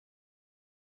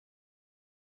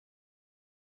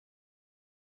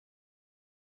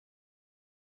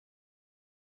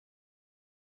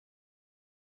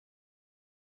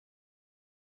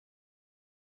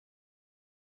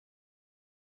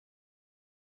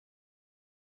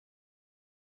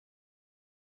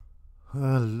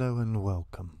Hello and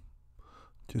welcome.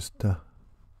 Just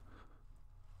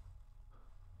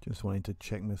wanting to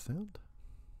check my sound.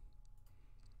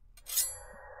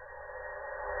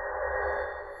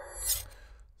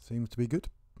 Seems to be good.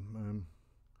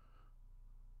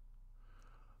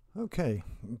 Okay,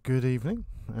 good evening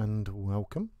and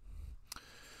welcome.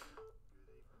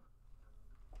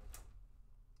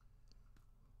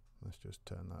 Let's just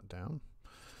turn that down.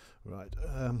 Right.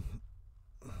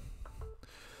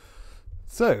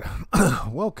 So,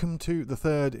 welcome to the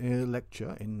third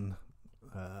lecture in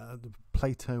the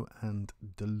Plato and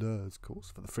Deleuze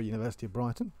course for the Free University of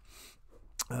Brighton.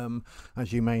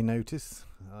 As you may notice,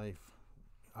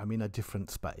 I'm in a different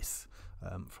space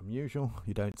from usual.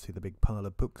 You don't see the big pile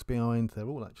of books behind. They're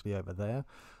all actually over there.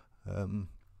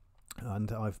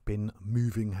 And I've been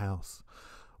moving house.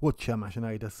 Whatcha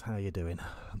Machinators, how you doing?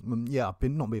 Yeah, I've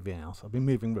been not moving house. I've been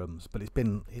moving rooms, but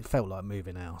it felt like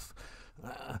moving house.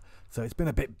 So it's been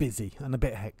a bit busy and a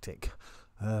bit hectic.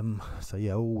 So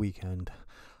yeah, all weekend,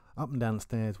 up and down the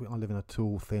stairs. I live in a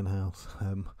tall, thin house.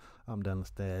 Up and down the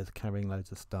stairs, carrying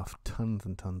loads of stuff, tons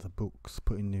and tons of books,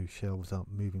 putting new shelves up,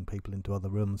 moving people into other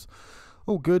rooms.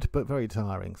 All good, but very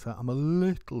tiring. So I'm a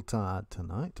little tired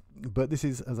tonight. But this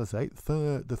is, as I say,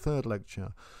 the third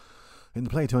lecture in the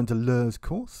Plato and Deleuze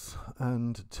course.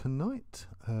 And tonight,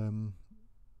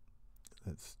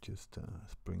 let's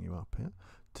bring you up here.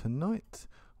 Tonight,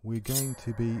 we're going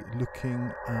to be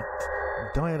looking at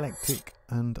dialectic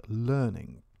and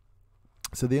learning.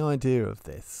 So the idea of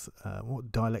this,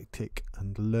 what dialectic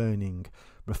and learning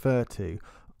refer to,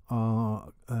 are,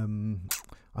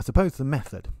 I suppose, the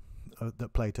method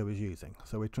that Plato is using.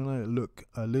 So we're trying to look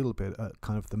a little bit at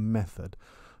kind of the method.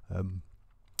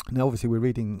 Now, obviously, we're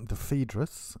reading the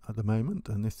Phaedrus at the moment,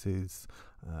 and this is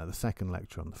the second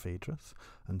lecture on the Phaedrus.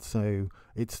 And so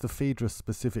it's the Phaedrus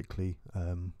specifically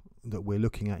that we're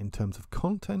looking at in terms of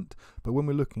content, but when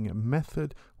we're looking at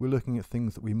method, we're looking at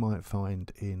things that we might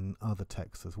find in other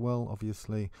texts as well,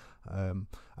 obviously.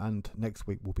 And next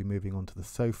week we'll be moving on to the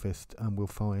Sophist, and we'll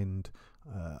find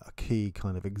a key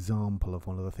kind of example of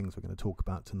one of the things we're going to talk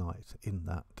about tonight in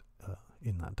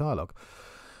that dialogue.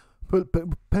 But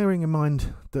bearing in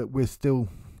mind that we're still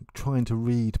trying to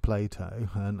read Plato,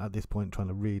 and at this point trying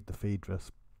to read the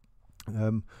Phaedrus,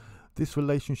 this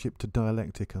relationship to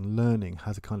dialectic and learning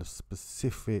has a kind of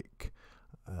specific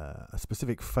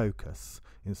focus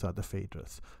inside the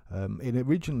Phaedrus. It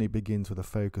originally begins with a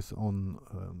focus on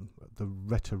the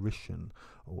rhetorician,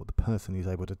 or the person who's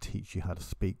able to teach you how to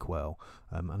speak well.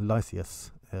 And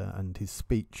Lysias and his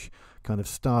speech kind of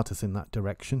start us in that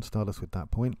direction, start us with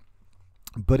that point.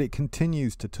 But it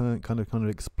continues to kind of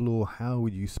explore how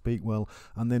you speak well,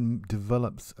 and then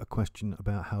develops a question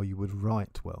about how you would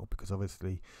write well, because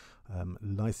obviously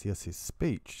Lysias's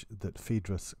speech that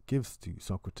Phaedrus gives to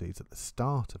Socrates at the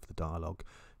start of the dialogue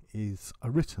is a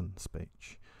written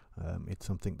speech. It's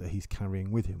something that he's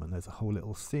carrying with him, and there's a whole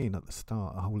little scene at the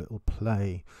start, a whole little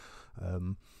play,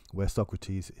 where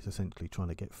Socrates is essentially trying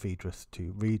to get Phaedrus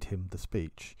to read him the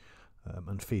speech.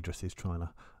 And Phaedrus is trying to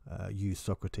use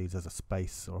Socrates as a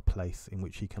space or a place in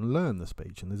which he can learn the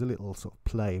speech. And there's a little sort of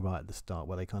play right at the start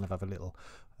where they kind of have a little,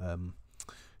 a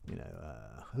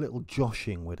little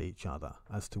joshing with each other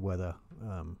as to whether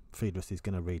Phaedrus is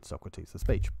going to read Socrates the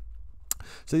speech.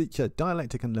 So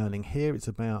dialectic and learning here, it's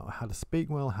about how to speak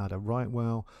well, how to write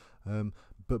well.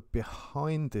 But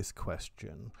behind this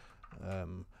question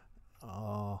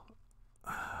are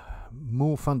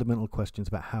more fundamental questions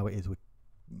about how it is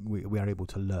we are able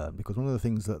to learn, because one of the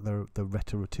things that the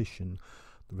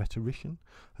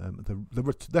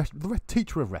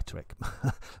teacher of rhetoric,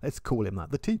 let's call him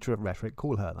that, the teacher of rhetoric,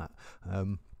 call her that.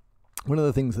 One of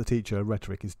the things the teacher of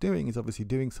rhetoric is doing is obviously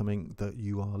doing something that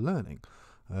you are learning.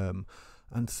 And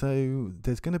so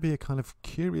there's going to be a kind of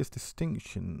curious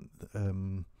distinction,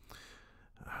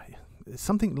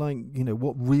 something like,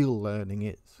 what real learning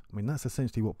is. I mean, that's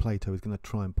essentially what Plato is going to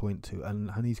try and point to, and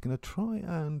he's going to try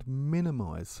and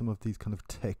minimize some of these kind of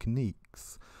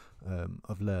techniques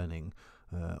of learning,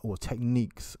 or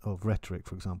techniques of rhetoric,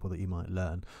 for example, that you might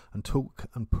learn, and talk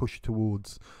and push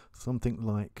towards something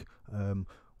like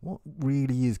what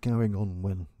really is going on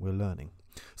when we're learning.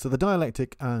 So the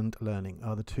dialectic and learning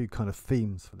are the two kind of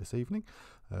themes for this evening.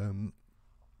 Let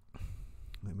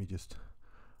me just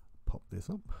pop this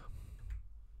up.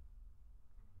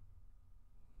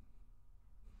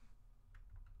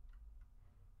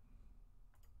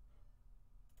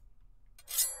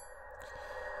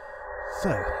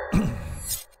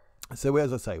 So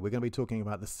as I say, we're going to be talking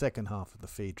about the second half of the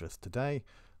Phaedrus today.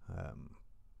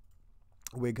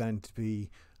 We're going to be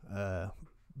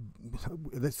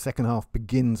the second half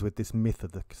begins with this myth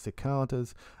of the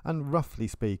cicadas, and roughly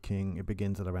speaking, it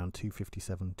begins at around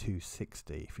 257,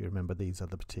 260. If you remember, these are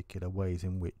the particular ways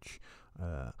in which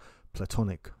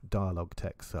Platonic dialogue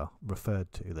texts are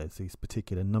referred to. There's these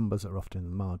particular numbers that are often in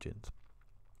the margins.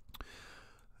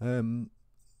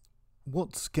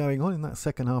 What's going on in that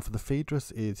second half of the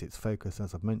Phaedrus is its focus,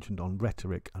 as I've mentioned, on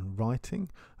rhetoric and writing.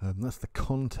 That's the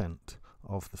content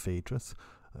of the Phaedrus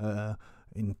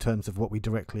in terms of what we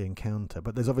directly encounter.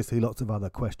 But there's obviously lots of other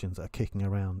questions that are kicking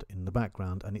around in the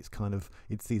background, and it's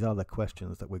these other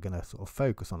questions that we're going to sort of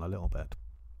focus on a little bit.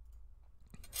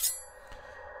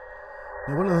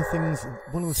 Now, one of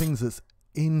the things that's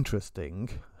interesting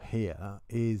here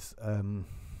is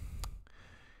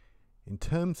in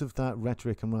terms of that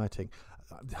rhetoric and writing,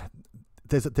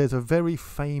 there's a very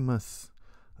famous,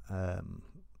 and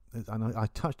I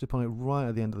touched upon it right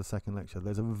at the end of the second lecture.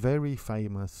 There's a very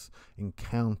famous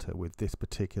encounter with this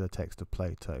particular text of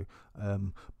Plato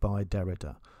by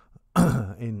Derrida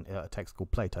in a text called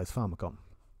Plato's Pharmakon,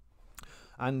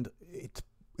 and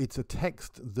it's a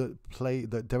text that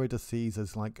Derrida sees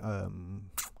as like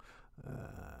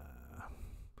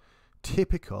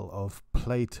typical of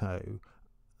Plato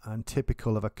and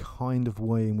typical of a kind of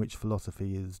way in which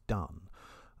philosophy is done.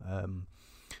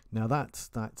 Now that's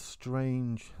that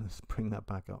strange. Let's bring that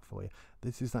back up for you.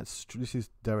 This is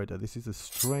Derrida. This is a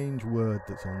strange word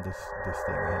that's on this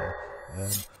thing here.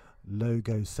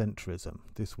 Logocentrism.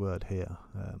 This word here.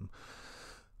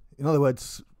 In other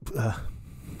words,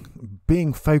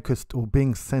 being focused or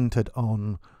being centered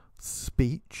on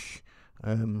speech.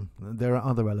 There are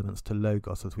other elements to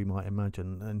logos, as we might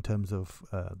imagine, in terms of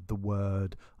the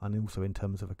word, and also in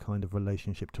terms of a kind of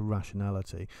relationship to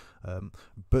rationality.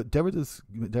 But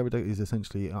Derrida is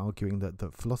essentially arguing that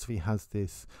philosophy has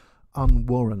this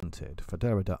unwarranted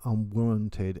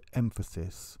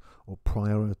emphasis or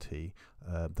priority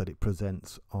that it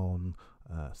presents on,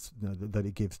 that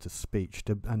it gives to speech,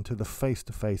 and to the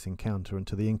face-to-face encounter, and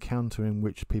to the encounter in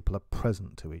which people are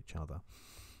present to each other.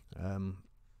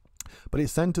 But it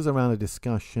centres around a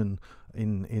discussion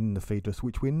in the Phaedrus,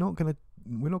 which I'm not going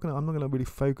to really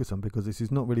focus on, because this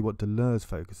is not really what Deleuze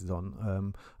focuses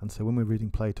on. And so when we're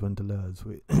reading Plato and Deleuze,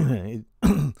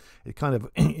 it kind of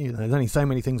there's only so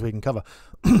many things we can cover.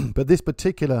 But this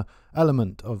particular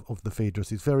element of the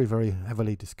Phaedrus is very, very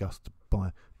heavily discussed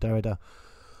by Derrida.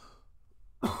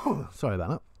 Sorry about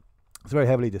that. It's very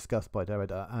heavily discussed by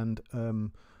Derrida, and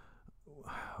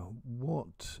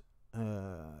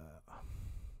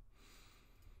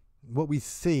what we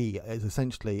see is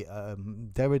essentially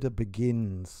Derrida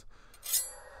begins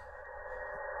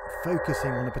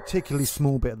focusing on a particularly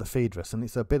small bit of the Phaedrus, and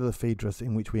it's a bit of the Phaedrus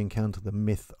in which we encounter the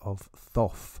myth of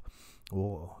Thoth,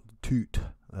 or Toot.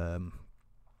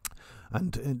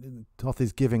 And Thoth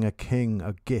is giving a king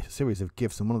a series of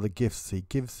gifts, and one of the gifts he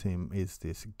gives him is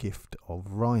this gift of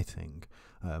writing.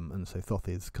 And so Thoth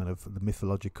is kind of the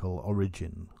mythological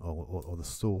origin or the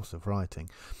source of writing.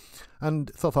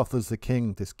 And Thoth offers the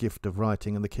king this gift of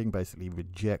writing, and the king basically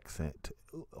rejects it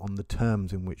on the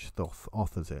terms in which Thoth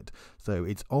offers it. So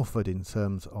it's offered in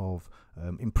terms of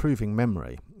improving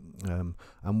memory. And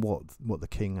what the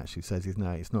king actually says is, no,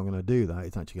 it's not going to do that.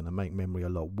 It's actually going to make memory a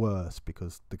lot worse,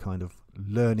 because the kind of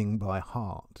learning by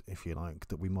heart, if you like,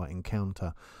 that we might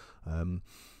encounter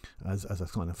as a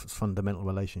kind of fundamental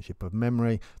relationship of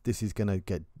memory, this is going to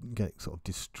get sort of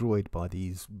destroyed by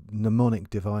these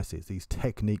mnemonic devices, these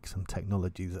techniques and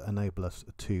technologies that enable us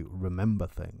to remember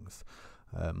things.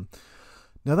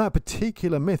 Now that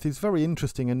particular myth is very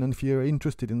interesting, and if you're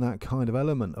interested in that kind of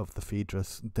element of the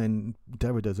Phaedrus, then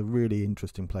Derrida is a really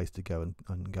interesting place to go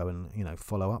and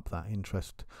follow up that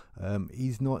interest.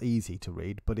 He's not easy to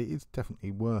read, but it is definitely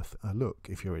worth a look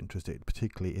if you're interested,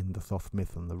 particularly in the Thoth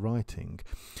myth and the writing.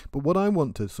 But what I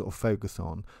want to sort of focus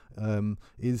on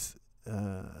is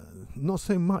not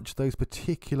so much those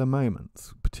particular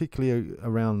moments, particularly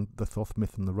around the Thoth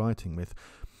myth and the writing myth,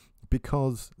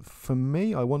 because for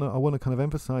me, I want to kind of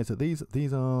emphasise that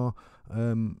these are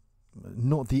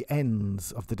not the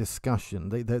ends of the discussion.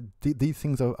 These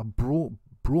things are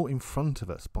brought in front of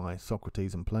us by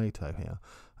Socrates and Plato here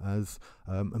as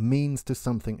a means to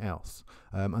something else,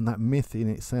 and that myth in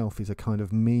itself is a kind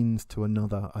of means to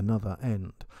another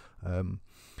end.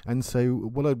 And so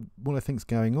what I think is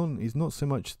going on is not so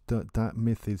much that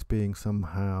myth is being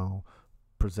somehow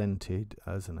presented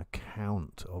as an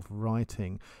account of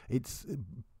writing. It's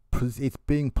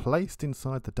being placed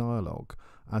inside the dialogue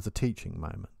as a teaching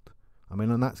moment. I mean,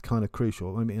 and that's kind of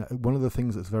crucial. I mean, one of the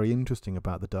things that's very interesting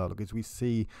about the dialogue is we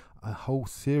see a whole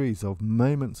series of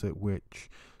moments at which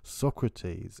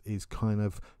Socrates is kind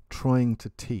of trying to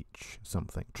teach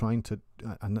something,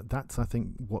 and that's, I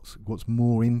think, what's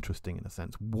more interesting in a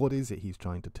sense. What is it he's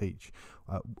trying to teach,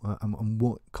 and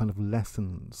what kind of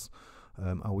lessons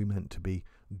are we meant to be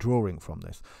drawing from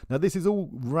this? Now, this is all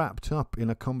wrapped up in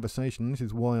a conversation. This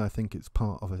is why I think it's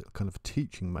part of a kind of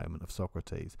teaching moment of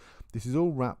Socrates. This is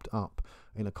all wrapped up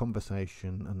in a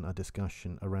conversation and a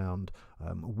discussion around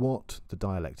what the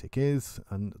dialectic is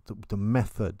and the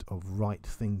method of right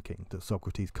thinking that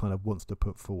Socrates kind of wants to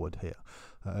put forward here.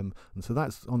 And so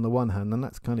that's on the one hand, and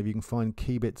that's kind of, you can find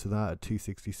key bits of that at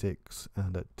 266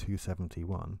 and at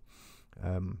 271.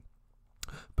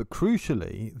 But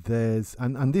crucially, there's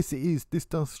and this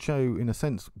does show, in a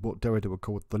sense, what Derrida would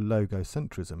call the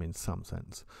logocentrism in some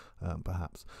sense,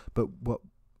 perhaps. But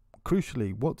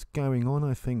crucially, what's going on,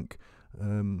 I think,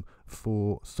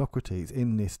 for Socrates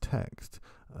in this text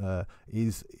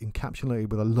is encapsulated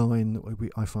with a line that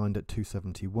I find at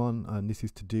 271, and this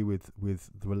is to do with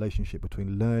the relationship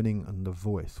between learning and the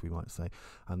voice, we might say,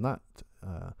 and that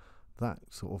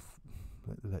sort of,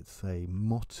 let's say,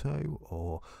 motto,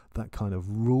 or that kind of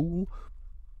rule,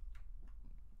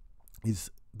 is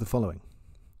the following: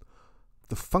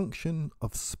 the function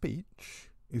of speech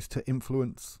is to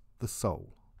influence the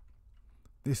soul.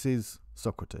 This is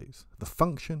Socrates. The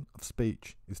function of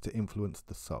speech is to influence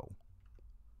the soul.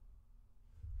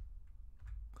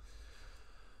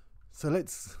 So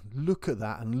let's look at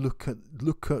that and look at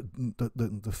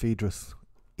the Phaedrus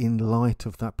in light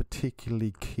of that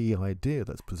particularly key idea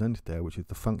that's presented there, which is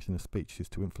the function of speech is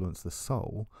to influence the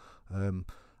soul,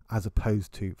 as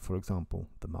opposed to, for example,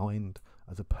 the mind,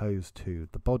 as opposed to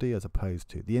the body, as opposed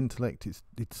to the intellect. It's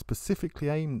specifically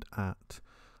aimed at,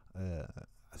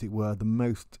 as it were,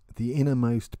 the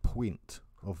innermost point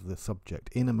of the subject,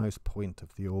 innermost point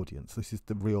of the audience. This is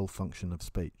the real function of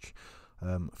speech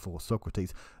for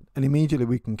Socrates. And immediately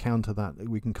we can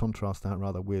contrast that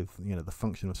rather with, the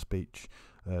function of speech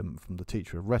from the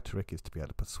teacher of rhetoric is to be able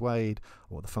to persuade,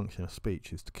 or the function of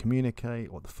speech is to communicate,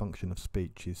 or the function of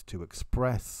speech is to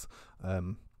express,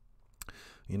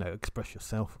 express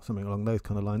yourself, something along those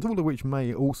kind of lines, all of which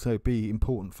may also be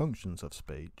important functions of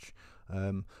speech.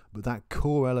 But that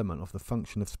core element of the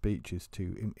function of speech is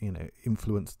to,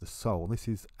 influence the soul. This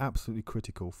is absolutely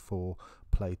critical for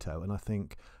Plato, and I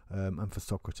think, and for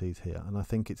Socrates here. And I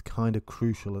think it's kind of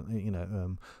crucial,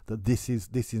 that this is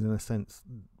in a sense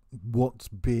what's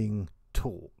being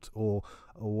taught, or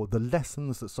the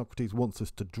lessons that Socrates wants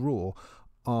us to draw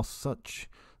are such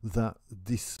that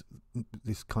this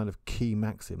kind of key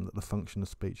maxim that the function of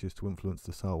speech is to influence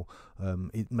the soul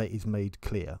is made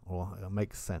clear, or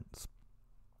makes sense.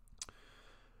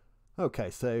 Okay,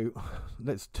 so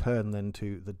let's turn then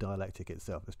to the dialectic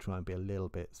itself. Let's try and be a little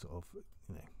bit sort of,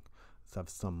 let's have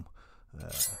some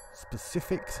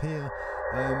specifics here.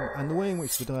 And the way in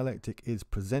which the dialectic is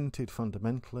presented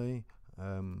fundamentally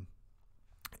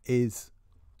is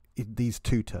these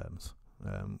two terms,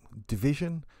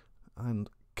 division and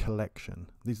collection.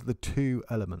 These are the two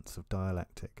elements of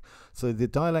dialectic. So the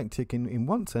dialectic in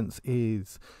one sense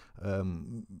is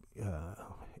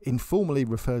informally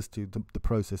refers to the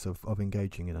process of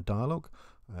engaging in a dialogue.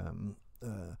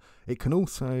 It can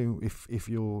also, if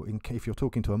you're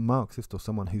talking to a Marxist, or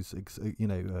someone who's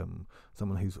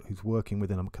someone who's working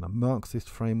within a kind of Marxist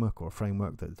framework, or a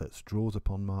framework that draws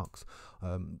upon Marx,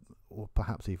 or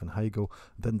perhaps even Hegel,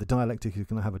 then the dialectic is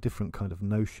going to have a different kind of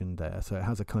notion there. So it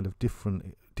has a kind of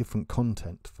different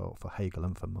content for Hegel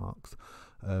and for Marx.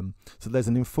 So there's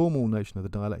an informal notion of the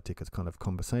dialectic as kind of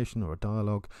conversation or a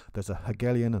dialogue. There's a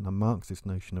Hegelian and a Marxist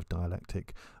notion of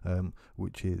dialectic,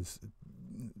 which is,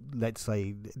 let's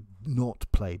say, not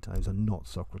Plato's and not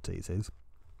Socrates's.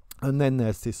 And then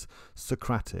there's this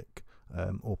Socratic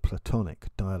or Platonic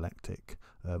dialectic,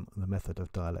 the method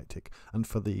of dialectic. And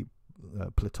for the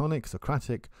Platonic,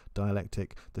 Socratic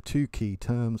dialectic, the two key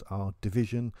terms are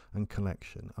division and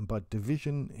collection. And by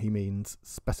division, he means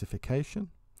specification.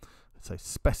 So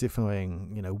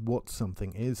specifying, what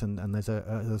something is, and there's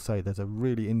as I say, there's a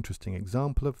really interesting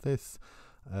example of this.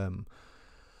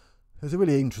 There's a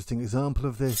really interesting example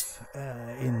of this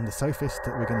in the Sophist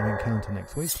that we're going to encounter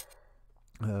next week,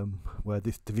 where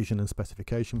this division and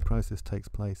specification process takes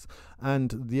place,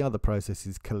 and the other process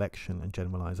is collection and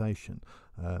generalization.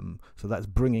 So that's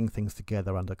bringing things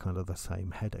together under kind of the same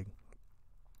heading.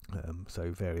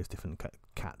 So various different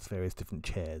cats, various different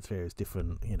chairs, various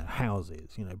different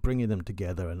houses, bringing them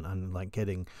together and like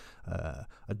getting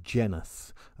a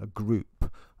genus, a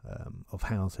group of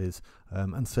houses,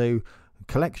 and so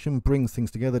Collection brings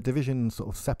things together, division sort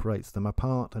of separates them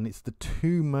apart, and it's the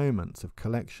two moments of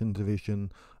collection,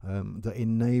 division, that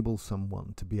enable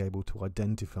someone to be able to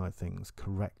identify things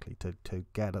correctly, to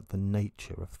get at the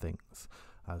nature of things,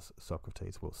 as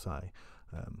Socrates will say.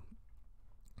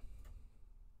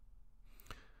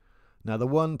 Now, the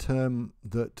one term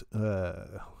that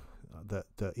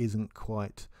that isn't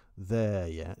quite there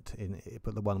yet,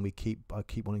 but the one I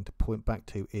keep wanting to point back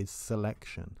to, is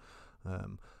selection.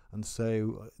 And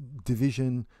so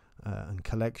division and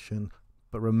collection,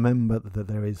 but remember that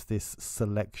there is this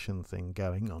selection thing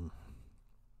going on.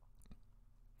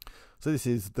 So this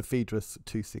is the Phaedrus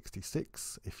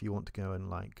 266. If you want to go and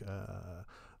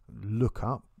look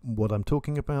up what I'm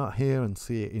talking about here and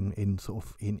see it in sort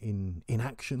of in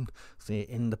action, see it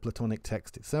in the Platonic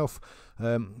text itself.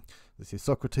 This is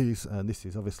Socrates, and this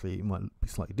is obviously, it might be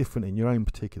slightly different in your own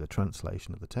particular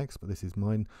translation of the text, but this is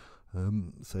mine.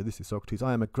 So this is Socrates.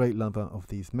 I am a great lover of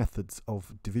these methods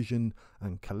of division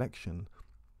and collection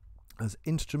as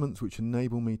instruments which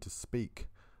enable me to speak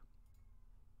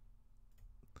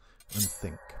and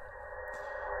think.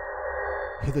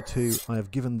 Hitherto I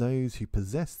have given those who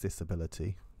possess this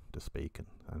ability to speak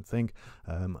and think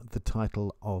the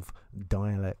title of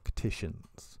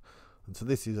dialecticians. And so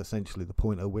this is essentially the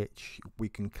point at which we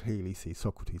can clearly see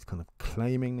Socrates kind of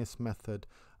claiming this method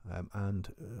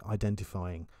and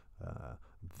identifying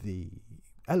the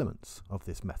elements of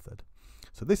this method.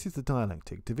 So this is the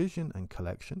dialectic, division and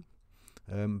collection.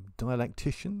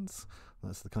 Dialecticians,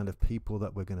 that's the kind of people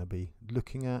that we're going to be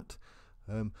looking at.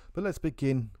 But let's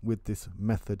begin with this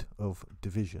method of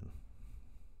division.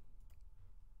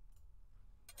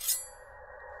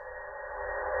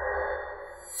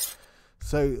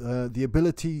 So the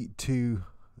ability to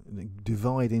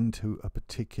divide into a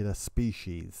particular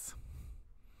species.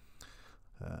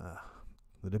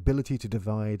 The ability to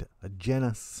divide a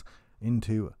genus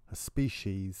into a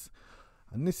species,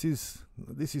 and this is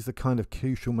the kind of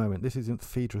crucial moment. This is in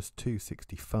Phaedrus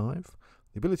 265.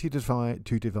 The ability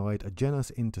to divide a genus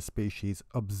into species,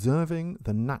 observing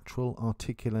the natural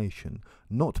articulation,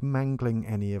 not mangling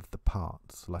any of the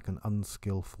parts like an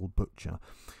unskillful butcher.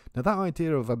 Now, that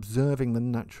idea of observing the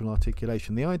natural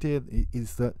articulation, the idea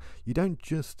is that you don't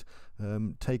just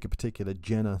take a particular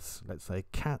genus, let's say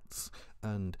cats,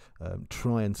 and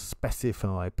try and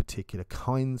specify particular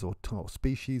kinds or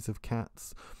species of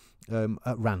cats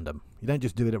at random. You don't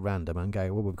just do it at random and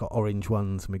go, well, we've got orange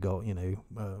ones and we've got,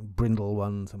 brindle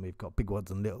ones and we've got big ones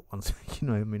and little ones.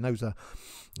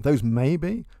 Those may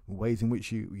be ways in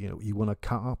which you want to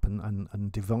cut up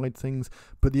and divide things,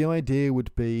 but the idea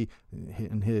would be,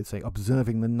 and here say,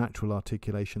 observing the natural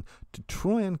articulation, to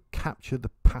try and capture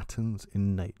the patterns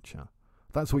in nature.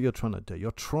 That's what you're trying to do.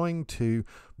 You're trying to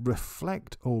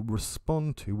reflect or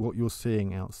respond to what you're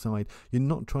seeing outside. You're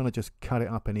not trying to just cut it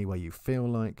up any way you feel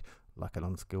like an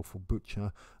unskillful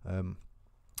butcher. And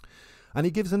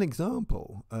he gives an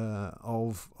example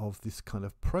of this kind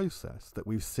of process that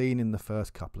we've seen in the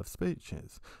first couple of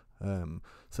speeches.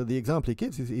 So the example he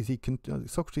gives is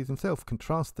Socrates himself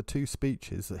contrasts the two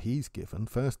speeches that he's given.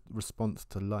 First response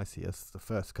to Lysias, the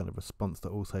first kind of response that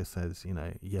also says,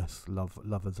 yes,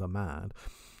 lovers are mad,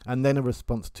 and then a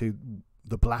response to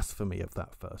the blasphemy of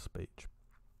that first speech.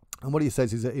 And what he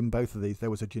says is that in both of these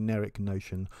there was a generic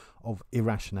notion of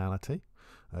irrationality.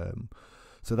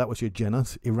 So that was your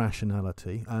genus,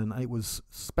 irrationality, and it was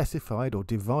specified or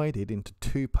divided into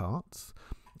two parts.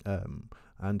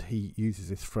 And he uses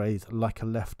this phrase, like a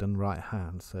left and right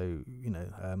hand. So,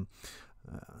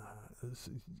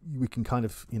 we can kind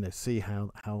of, see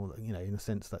how in a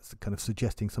sense that's kind of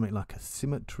suggesting something like a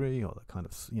symmetry or the kind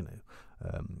of,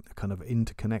 a kind of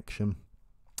interconnection.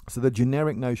 So the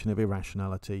generic notion of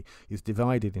irrationality is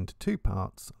divided into two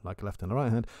parts, like a left and a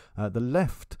right hand. The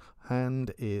left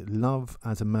hand, love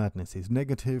as a madness, is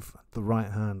negative. The right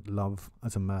hand, love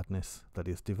as a madness that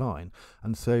is divine.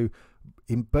 And so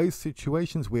in both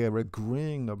situations, we are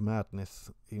agreeing that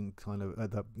madness in kind of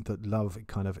that love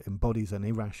kind of embodies an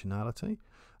irrationality.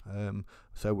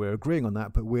 So we're agreeing on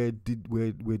that, but we're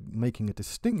making a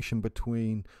distinction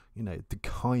between the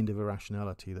kind of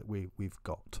irrationality that we've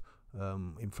got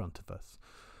in front of us.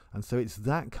 And so it's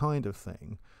that kind of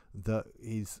thing that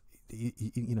is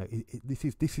this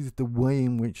is the way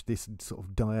in which this sort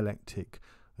of dialectic,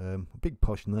 a big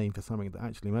posh name for something that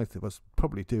actually most of us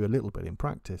probably do a little bit in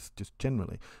practice, just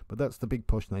generally, but that's the big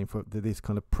posh name for this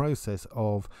kind of process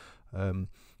of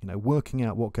working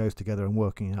out what goes together and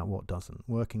working out what doesn't,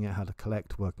 working out how to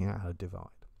collect, working out how to divide.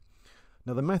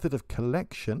 Now the method of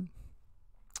collection,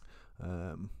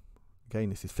 again,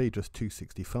 this is Phaedrus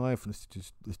 265, and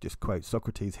this just quotes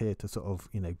Socrates here to sort of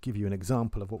give you an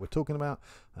example of what we're talking about.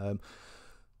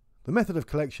 The method of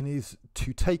collection is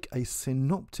to take a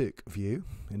synoptic view,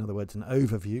 in other words, an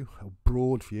overview, a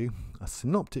broad view, a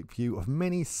synoptic view of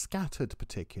many scattered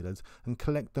particulars and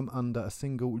collect them under a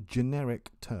single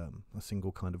generic term, a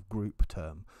single kind of group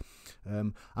term.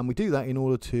 And we do that in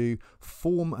order to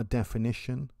form a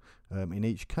definition in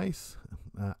each case,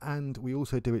 and we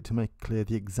also do it to make clear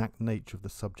the exact nature of the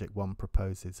subject one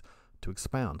proposes to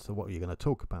expound. So what are you going to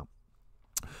talk about?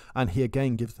 And he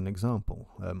again gives an example,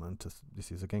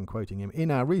 this is again quoting him.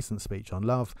 In our recent speech on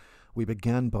love, we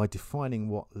began by defining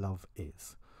what love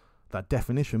is. That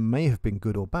definition may have been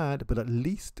good or bad, but at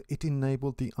least it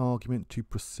enabled the argument to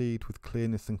proceed with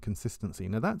clearness and consistency.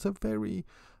 Now that's a very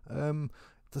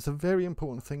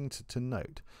important thing to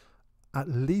note. At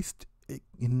least it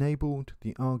enabled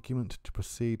the argument to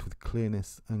proceed with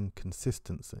clearness and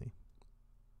consistency.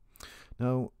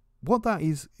 Now, what that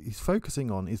is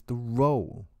focusing on is the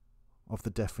role of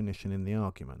the definition in the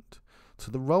argument.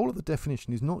 So the role of the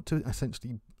definition is not to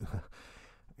essentially,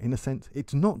 in a sense,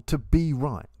 it's not to be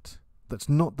right. That's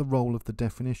not the role of the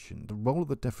definition. The role of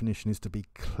the definition is to be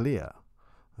clear.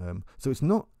 So it's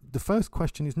not, the first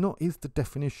question is not, is the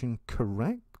definition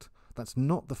correct? That's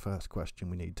not the first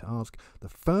question we need to ask. The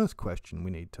first question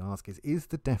we need to ask is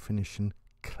the definition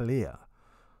clear?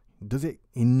 Does it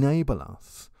enable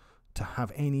us to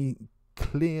have any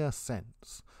clear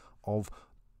sense of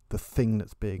the thing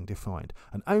that's being defined?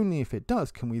 And only if it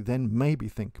does can we then maybe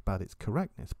think about its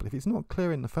correctness. But if it's not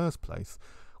clear in the first place,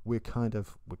 we're kind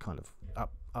of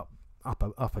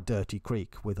up a dirty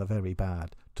creek with a very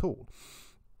bad tool.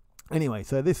 Anyway,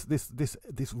 so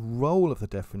this role of the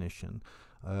definition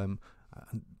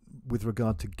with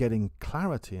regard to getting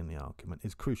clarity in the argument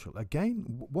is crucial. Again,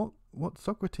 what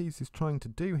Socrates is trying to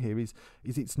do here is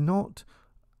it's not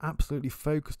absolutely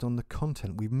focused on the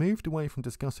content. We've moved away from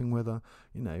discussing whether,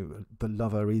 the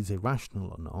lover is irrational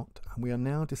or not, and we are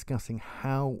now discussing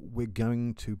how we're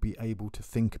going to be able to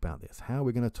think about this, how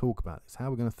we're going to talk about this, how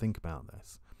we're going to think about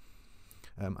this.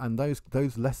 And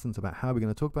those lessons about how we're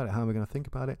going to talk about it, how we're going to think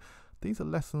about it, these are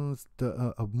lessons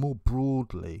that are more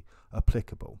broadly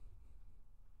applicable.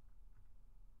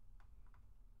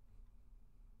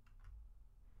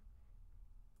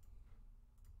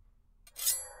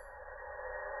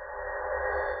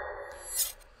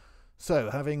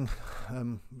 So, having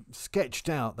sketched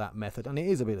out that method, and it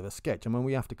is a bit of a sketch,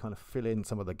 we have to kind of fill in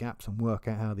some of the gaps and work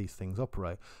out how these things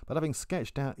operate, but having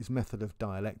sketched out his method of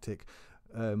dialectic,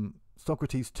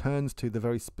 Socrates turns to the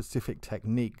very specific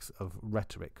techniques of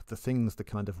rhetoric, the things the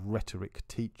kind of rhetoric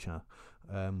teacher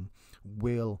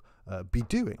will be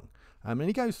doing. And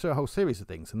he goes through a whole series of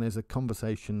things, and there's a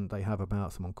conversation they have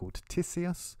about someone called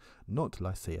Tisias, not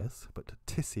Lysias, but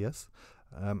Tisias,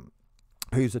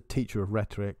 who's a teacher of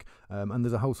rhetoric, and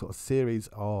there's a whole sort of series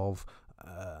of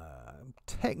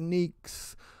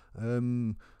techniques.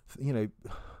 We're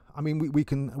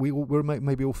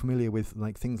maybe all familiar with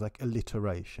like things like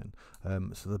alliteration.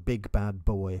 So the big bad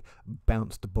boy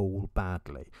bounced the ball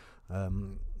badly.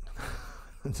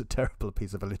 It's a terrible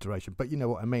piece of alliteration, but you know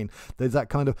what I mean. There's that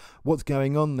kind of, what's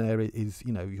going on there is,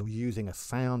 you're using a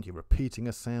sound, you're repeating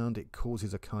a sound, it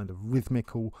causes a kind of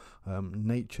rhythmical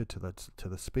nature to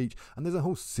the speech, and there's a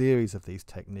whole series of these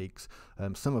techniques,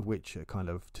 some of which are kind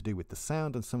of to do with the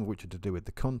sound and some of which are to do with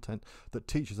the content, that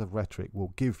teachers of rhetoric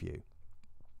will give you.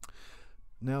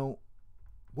 Now,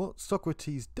 what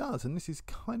Socrates does, and this is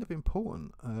kind of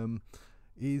important,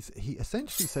 is he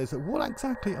essentially says that what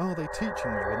exactly are they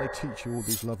teaching you when they teach you all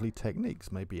these lovely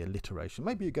techniques? Maybe alliteration,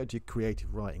 maybe you go to your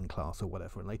creative writing class or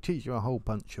whatever, and they teach you a whole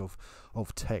bunch of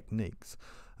techniques.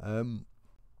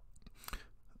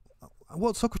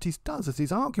 What Socrates does as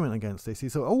his argument against this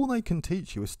is that all they can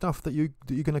teach you is stuff that you're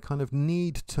going to kind of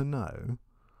need to know.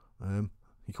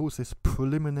 He calls this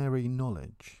preliminary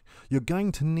knowledge. You're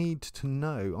going to need to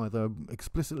know, either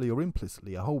explicitly or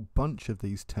implicitly, a whole bunch of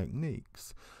these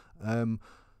techniques.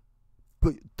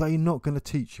 But they're not going to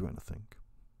teach you anything.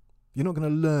 You're not going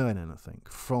to learn anything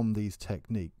from these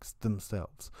techniques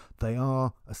themselves. They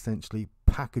are essentially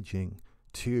packaging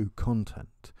to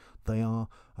content. They are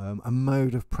a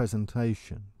mode of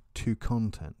presentation to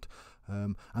content,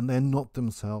 and they're not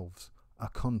themselves a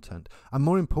content. And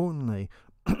more importantly,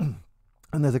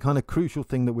 and there's a kind of crucial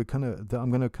thing that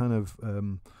I'm going to kind of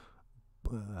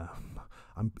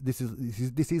this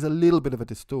is a little bit of a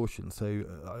distortion. So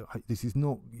this is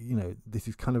not, this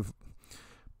is kind of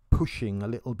pushing a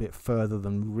little bit further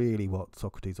than really what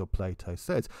Socrates or Plato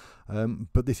says.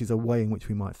 But this is a way in which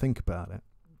we might think about it.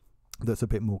 that's a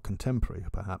bit more contemporary,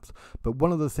 perhaps. But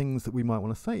one of the things that we might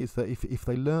want to say is that if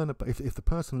they learn, if the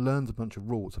person learns a bunch of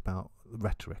rules about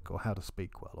rhetoric or how to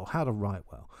speak well or how to write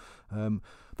well,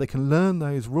 they can learn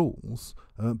those rules,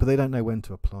 but they don't know when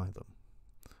to apply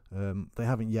them. They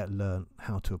haven't yet learned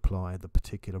how to apply the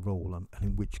particular rule and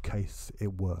in which case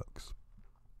it works.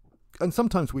 And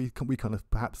sometimes we kind of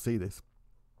perhaps see this,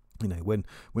 you know,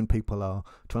 when people are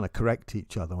trying to correct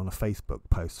each other on a Facebook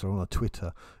post or on a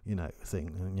Twitter, you know,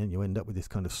 thing, and you end up with this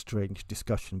kind of strange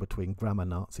discussion between grammar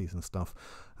Nazis and stuff,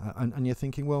 and you're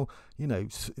thinking, well, you know,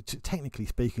 technically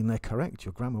speaking, they're correct.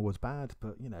 Your grammar was bad,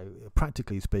 but you know,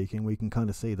 practically speaking, we can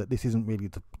kind of see that this isn't really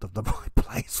the right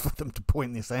place for them to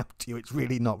point this out to you. It's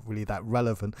really not really that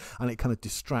relevant, and it kind of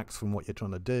distracts from what you're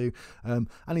trying to do. And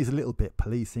he's a little bit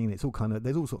policing. It's all kind of,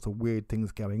 there's all sorts of weird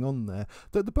things going on there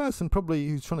that the person probably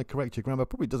who's trying to correct your grammar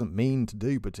probably doesn't mean to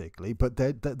do particularly, but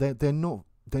they're not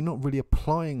really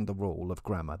applying the rule of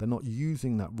grammar. They're not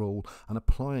using that rule and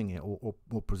applying it or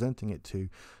presenting it to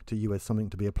you as something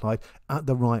to be applied at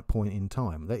the right point in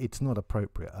time. It's not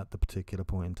appropriate at the particular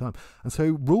point in time. And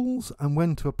so rules and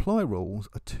when to apply rules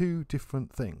are two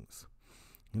different things,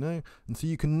 you know. And so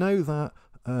you can know that,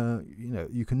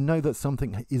 you can know that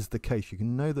something is the case. You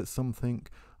can know that something,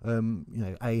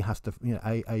 A has to,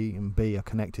 A and B are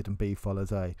connected and B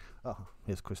follows A. Oh,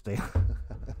 here's Christine.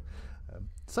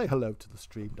 Say hello to the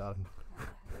stream, darling.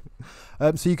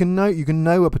 So you can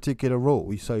know a particular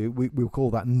rule. So we'll call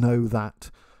that know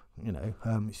that,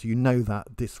 so you know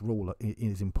that this rule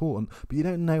is important, but you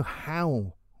don't know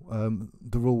how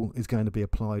the rule is going to be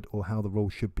applied or how the rule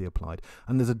should be applied.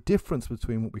 And there's a difference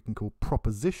between what we can call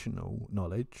propositional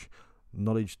knowledge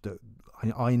that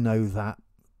I know that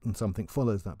and something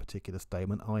follows that particular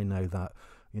statement. I know that,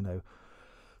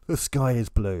 the sky is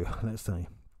blue, let's say.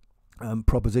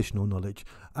 Propositional knowledge,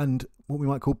 and what we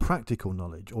might call practical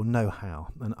knowledge or know-how.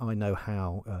 And I know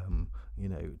how,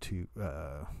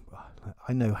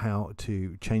 I know how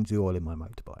to change the oil in my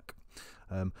motorbike.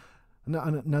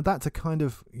 Now that's a kind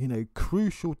of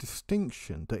crucial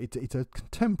distinction. That it's a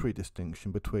contemporary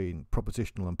distinction between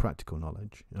propositional and practical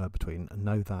knowledge, between a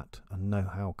know that and know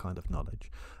how kind of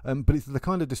knowledge. But it's the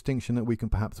kind of distinction that we can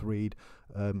perhaps read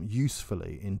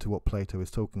usefully into what Plato is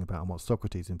talking about and what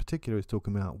Socrates in particular is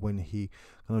talking about when he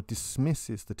kind of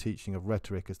dismisses the teaching of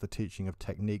rhetoric as the teaching of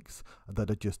techniques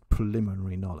that are just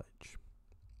preliminary knowledge.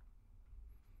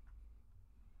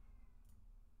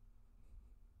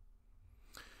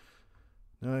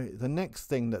 Now, the next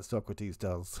thing that Socrates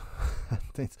does,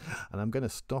 and I'm going to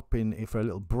stop in for a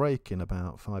little break in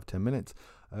about 5-10 minutes.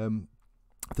 The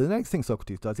next thing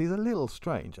Socrates does is a little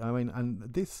strange. I mean,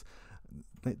 and this,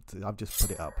 I've just put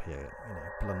it up here,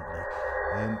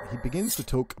 bluntly. He begins to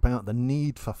talk about the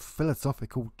need for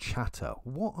philosophical chatter.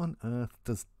 What on earth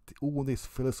does all this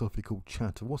philosophical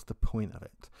chatter? What's the point of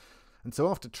it? And so,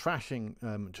 after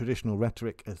trashing traditional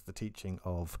rhetoric as the teaching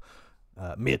of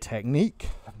mere technique,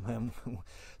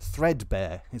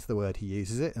 threadbare is the word he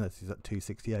uses it, and this is at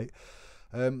 268.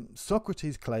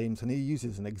 Socrates claims, and he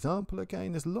uses an example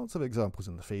again. There's lots of examples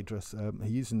in the Phaedrus. He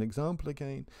uses an example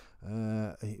again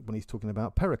when he's talking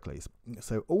about Pericles.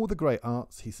 So all the great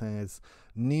arts, he says,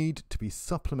 need to be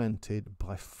supplemented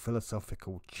by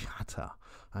philosophical chatter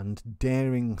and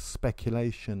daring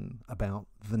speculation about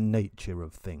the nature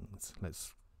of things.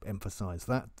 Let's emphasize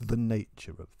that, the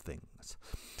nature of things.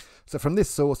 So from this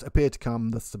source appear to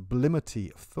come the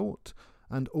sublimity of thought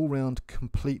and all-round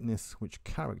completeness which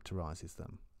characterizes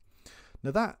them.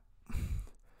 Now that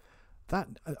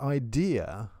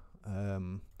idea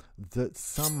that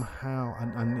somehow,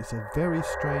 and it's a very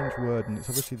strange word, and it's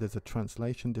obviously there's a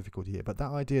translation difficulty here, but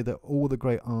that idea that all the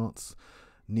great arts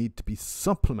need to be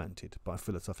supplemented by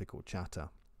philosophical chatter,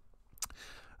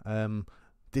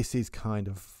 this is kind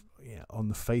of, on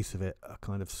the face of it, a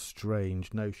kind of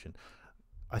strange notion.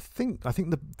 I think I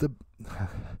mean,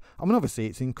 obviously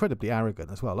it's incredibly arrogant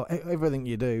as well. Like, everything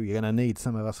you do, you're going to need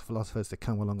some of us philosophers to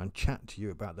come along and chat to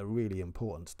you about the really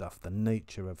important stuff, the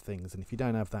nature of things. And if you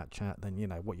don't have that chat, then,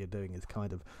 what you're doing is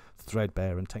kind of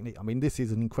threadbare and technique. I mean, this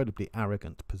is an incredibly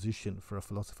arrogant position for a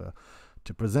philosopher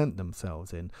to present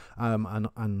themselves in.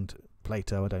 And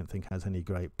Plato, I don't think, has any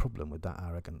great problem with that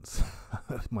arrogance.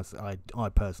 I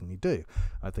personally do.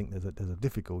 I think there's a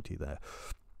difficulty there.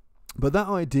 But that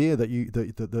idea that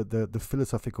the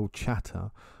philosophical chatter,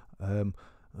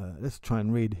 let's try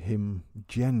and read him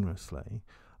generously.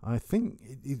 I think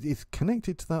it's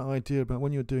connected to that idea about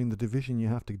when you're doing the division, you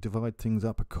have to divide things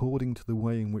up according to the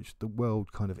way in which the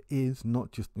world kind of is,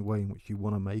 not just the way in which you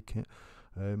want to make it.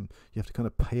 You have to kind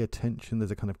of pay attention. There's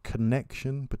a kind of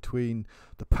connection between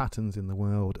the patterns in the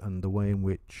world and the way in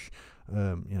which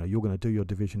you're going to do your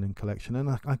division and collection. And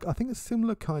I think a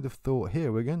similar kind of thought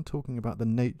here. We're again talking about the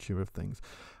nature of things,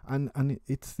 and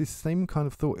it's this same kind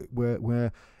of thought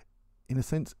where in a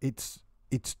sense it's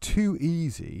too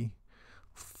easy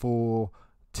for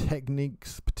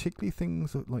techniques, particularly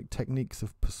things like techniques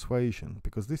of persuasion,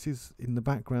 because this is in the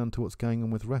background to what's going on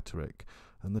with rhetoric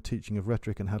and the teaching of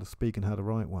rhetoric and how to speak and how to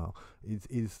write well.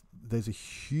 There's a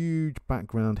huge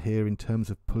background here in terms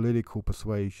of political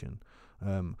persuasion.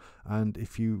 And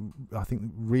if you, I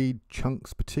think, read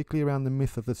chunks, particularly around the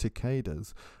myth of the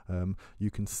cicadas,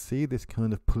 you can see this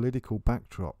kind of political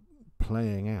backdrop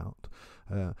playing out.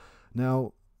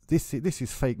 Now, this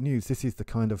is fake news. This is the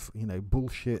kind of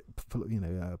bullshit.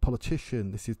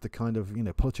 Politician. This is the kind of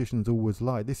politicians always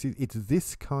lie. It's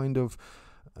this kind of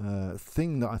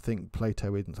thing that I think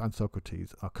Plato and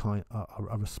Socrates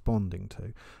are responding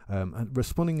to, and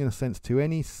responding in a sense to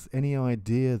any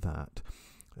idea that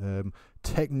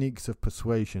techniques of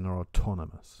persuasion are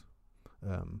autonomous.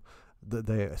 That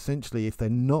they essentially, if they're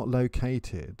not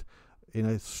located in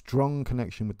a strong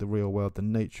connection with the real world, the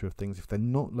nature of things, if they're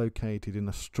not located in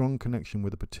a strong connection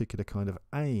with a particular kind of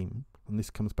aim, and this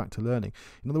comes back to learning.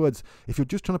 In other words, if you're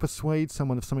just trying to persuade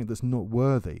someone of something that's not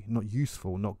worthy, not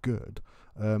useful, not good,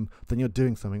 then you're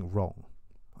doing something wrong.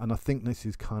 And I think this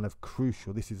is kind of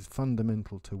crucial. This is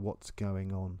fundamental to what's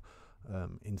going on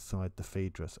inside the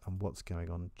Phaedrus and what's going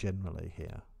on generally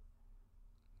here.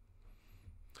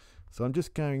 So I'm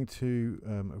just going to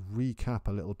recap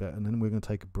a little bit, and then we're going to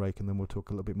take a break, and then we'll talk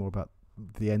a little bit more about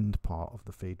the end part of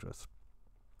the Phaedrus.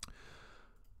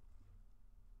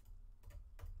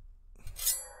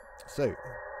 So,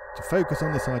 to focus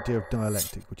on this idea of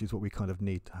dialectic, which is what we kind of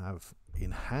need to have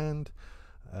in hand,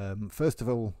 first of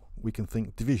all, we can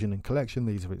think division and collection.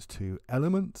 These are its two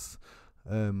elements.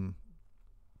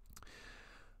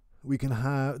 We can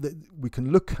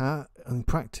look at and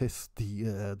practice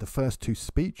the first two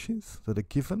speeches that are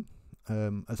given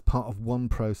as part of one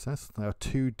process. There are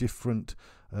two different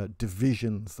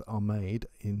divisions that are made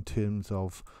in terms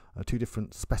of two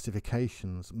different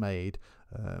specifications made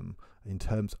in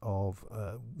terms of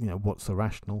what's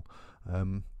irrational.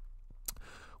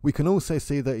 We can also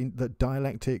see that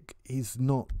dialectic is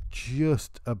not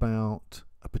just about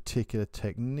a particular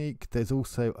technique. There's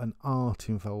also an art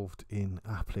involved in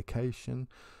application,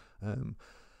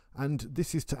 and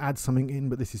this is to add something in,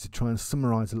 but this is to try and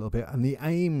summarize a little bit. And the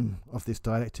aim of this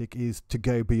dialectic is to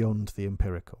go beyond the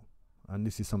empirical, and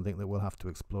this is something that we'll have to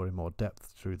explore in more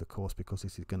depth through the course, because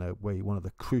this is going to be one of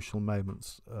the crucial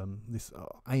moments, this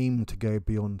aim to go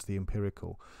beyond the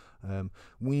empirical.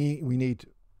 We need,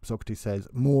 Socrates says,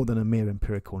 more than a mere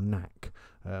empirical knack.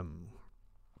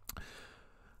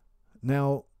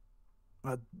 Now,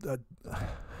 at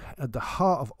the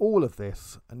heart of all of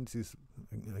this, and this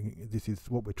is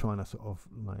what we're trying to sort of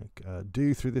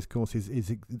do through this course,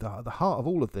 is the heart of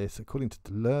all of this, according to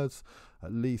Deleuze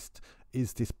at least,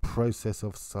 is this process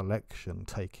of selection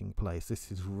taking place.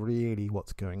 This is really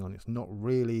what's going on. It's not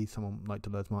really, someone like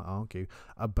Deleuze might argue,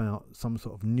 about some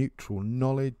sort of neutral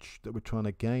knowledge that we're trying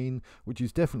to gain, which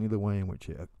is definitely the way in which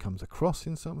it comes across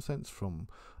in some sense from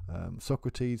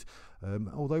Socrates,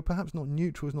 although perhaps not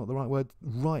neutral is not the right word,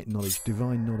 right knowledge,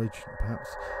 divine knowledge perhaps,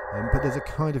 but there's a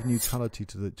kind of neutrality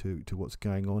to what's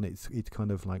going on. It's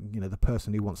kind of like, the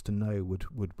person who wants to know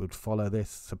would follow this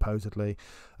supposedly,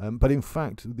 but in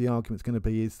fact the argument's going to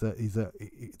be is that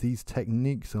these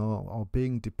techniques are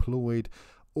being deployed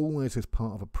always as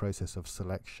part of a process of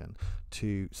selection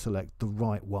to select the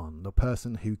right one, the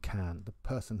person who can, the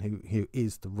person who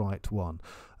is the right one.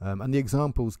 And the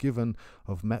examples given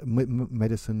of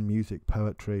medicine, music,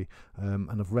 poetry,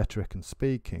 and of rhetoric and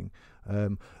speaking,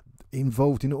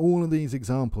 involved in all of these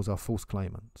examples are false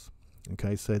claimants.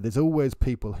 Okay, so there's always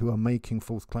people who are making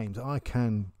false claims. I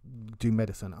can do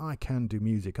medicine, I can do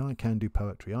music, I can do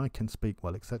poetry, I can speak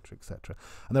well, etc., etc.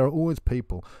 And there are always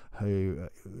people who,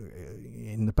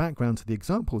 in the background to the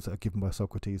examples that are given by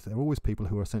Socrates, there are always people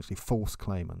who are essentially false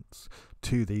claimants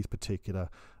to these particular,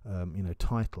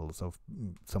 titles of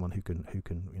someone who can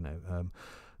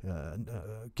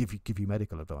give you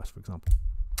medical advice, for example.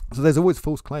 So there's always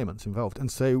false claimants involved,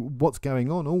 and so what's going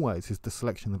on always is the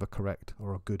selection of a correct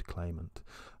or a good claimant.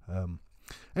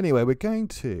 Anyway, we're going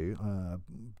to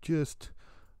just,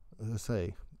 as I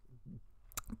say,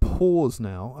 pause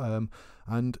now,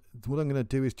 and what I'm going to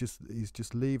do is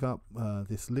just leave up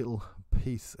this little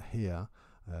piece here.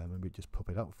 Maybe just pop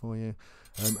it up for you,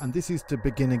 and this is to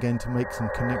begin again to make some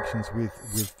connections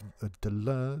with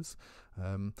Deleuze.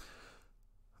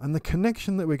 And the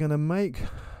connection that we're going to make,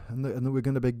 and that we're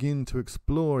going to begin to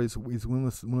explore, is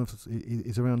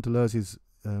around Deleuze's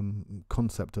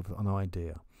concept of an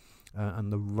idea.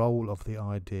 and the role of the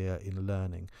idea in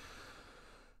learning.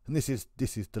 And this is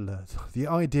Deleuze. The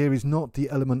idea is not the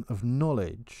element of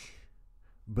knowledge,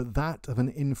 but that of an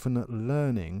infinite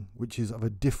learning, which is of a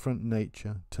different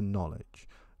nature to knowledge.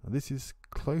 Now, this is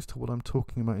close to what I'm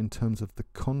talking about in terms of the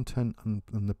content and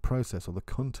the process, or the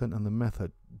content and the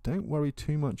method. Don't worry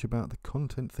too much about the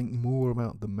content, think more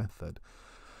about the method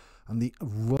and the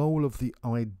role of the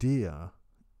idea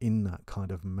in that kind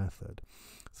of method.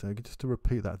 So just to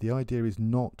repeat that, the idea is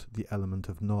not the element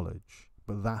of knowledge,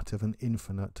 but that of an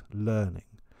infinite learning.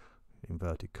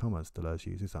 Inverted commas, Deleuze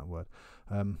uses that word,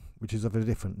 which is of a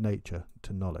different nature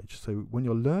to knowledge. So when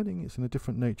you're learning, it's in a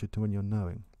different nature to when you're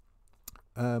knowing.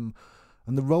 And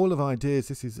the role of ideas,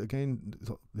 this is kind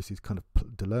of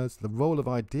Deleuze, the role of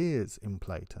ideas in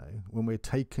Plato, when we're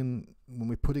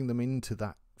putting them into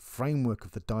that framework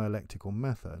of the dialectical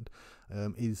method,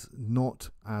 is not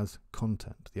as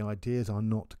content. The ideas are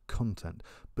not content,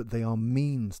 but they are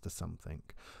means to something.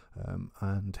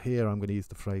 And here I'm going to use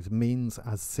the phrase means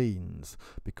as scenes,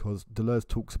 because Deleuze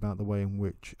talks about the way in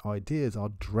which ideas are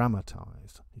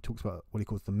dramatized. He talks about what he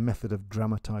calls the method of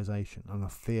dramatization and a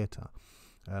theatre.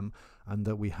 And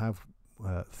that we have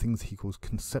things he calls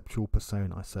conceptual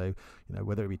personae. So,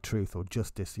 whether it be truth or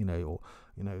justice, or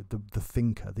the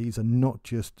thinker. These are not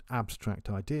just abstract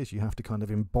ideas. You have to kind of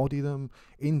embody them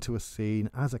into a scene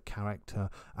as a character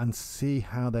and see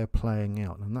how they're playing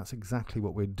out. And that's exactly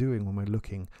what we're doing when we're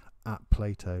looking at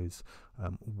Plato's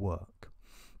work.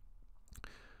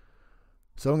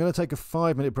 So I'm going to take a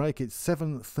 5-minute break. It's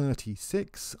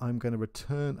 7:36. I'm going to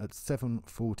return at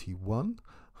 7:41.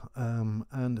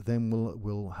 And then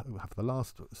we'll have the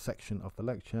last section of the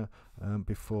lecture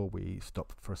before we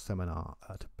stop for a seminar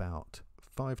at about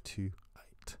 5 to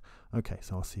 8. Okay,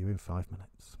 so I'll see you in 5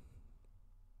 minutes.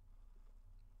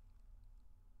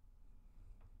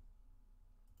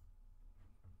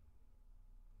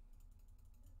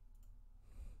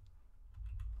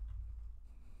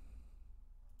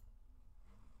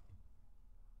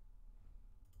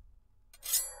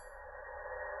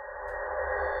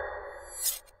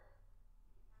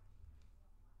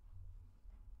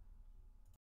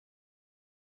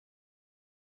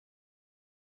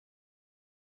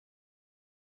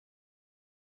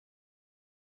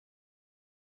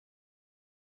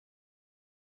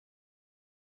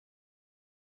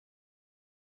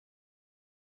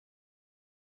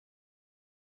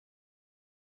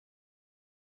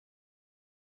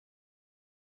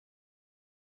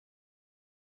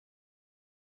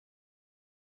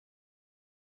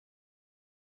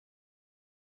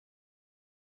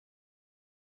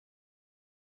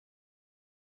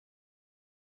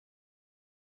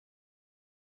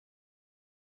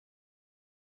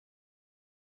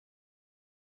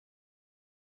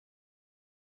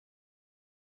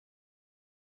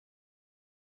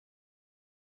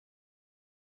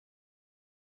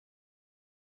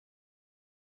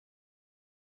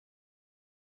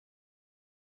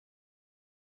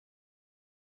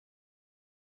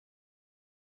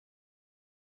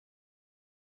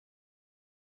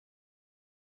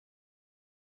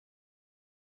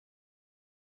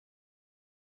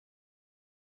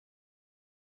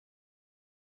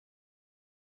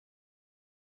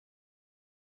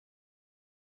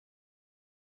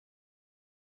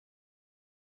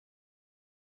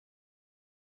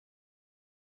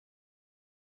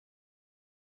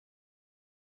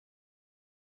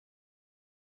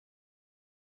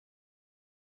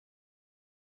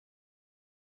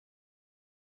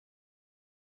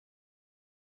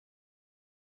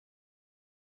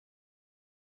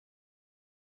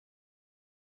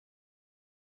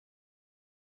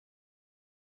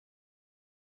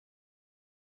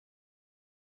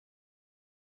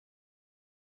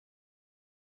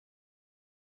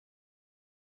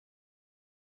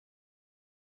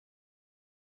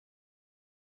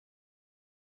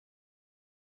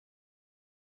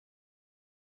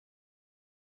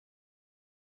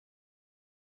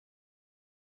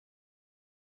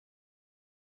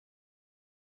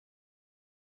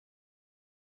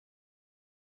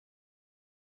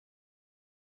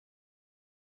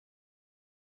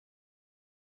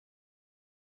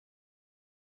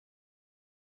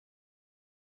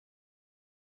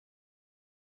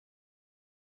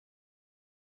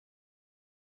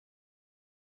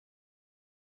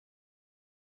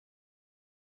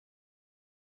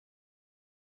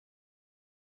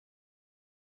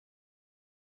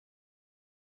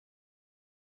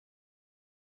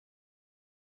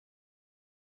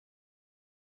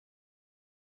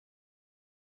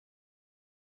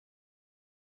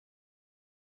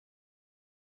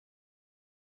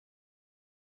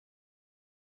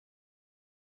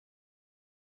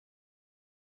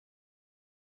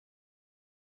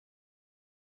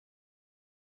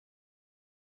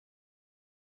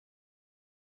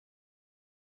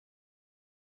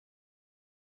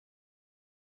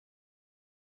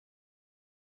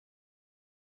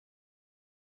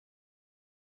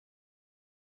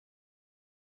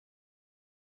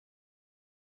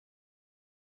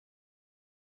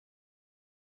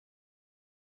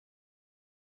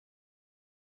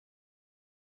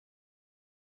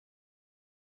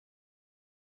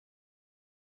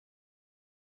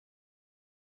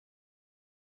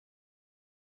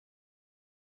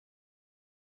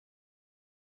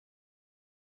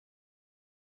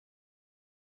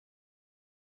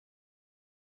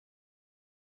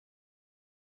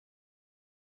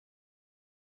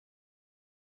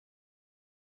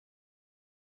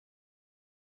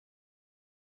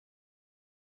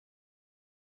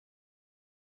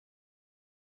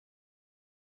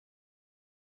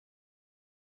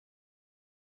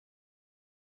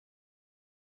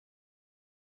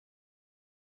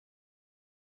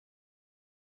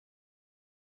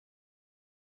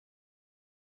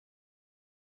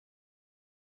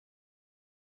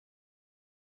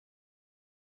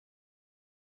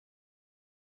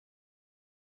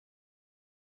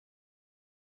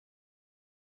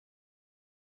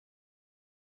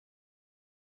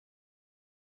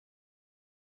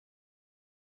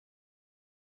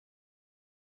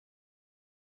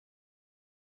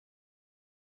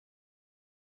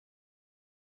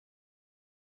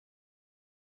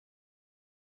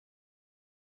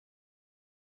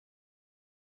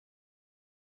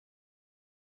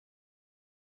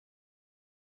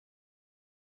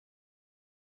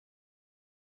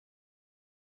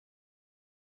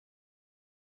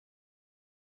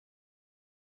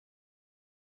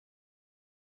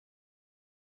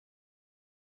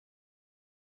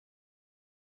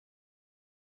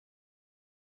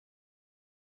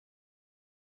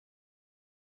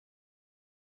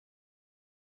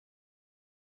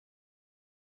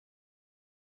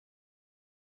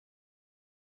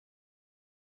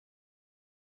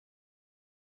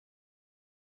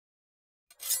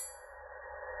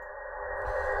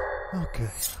 Okay.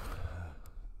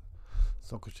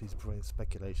 Socrates' brilliant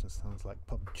speculation sounds like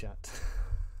pub chat.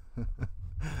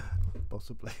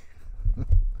 Possibly. I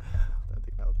don't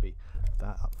think that would be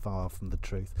that far from the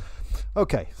truth.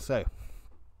 Okay, so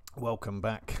welcome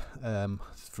back.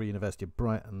 It's Free University of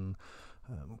Brighton,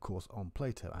 of course, on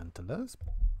Plato and Deleuze.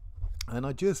 And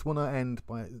I just want to end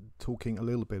by talking a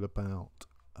little bit about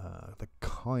the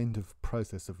kind of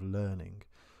process of learning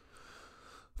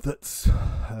that's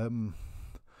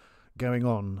going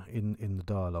on in the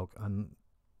dialogue. And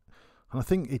I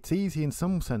think it's easy in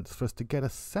some sense for us to get a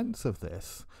sense of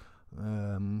this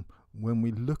when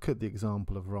we look at the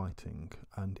example of writing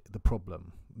and the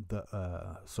problem that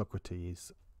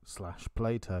Socrates /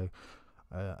 Plato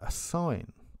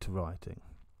assign to writing.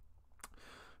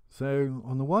 So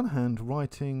on the one hand,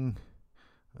 writing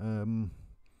hasn't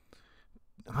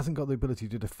got the ability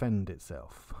to defend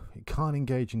itself. It can't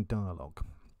engage in dialogue.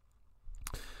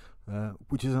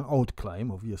 Which is an odd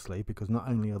claim, obviously, because not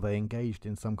only are they engaged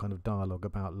in some kind of dialogue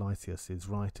about Lysias's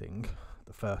writing,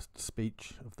 the first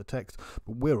speech of the text,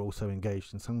 but we're also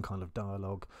engaged in some kind of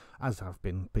dialogue, as have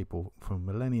been people from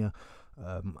millennia,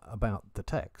 about the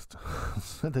text.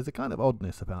 So there's a kind of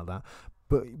oddness about that.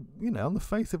 But, on the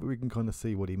face of it, we can kind of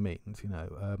see what he means,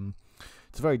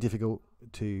 It's very difficult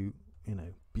to,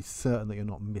 be certain that you're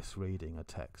not misreading a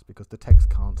text, because the text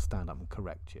can't stand up and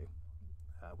correct you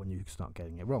when you start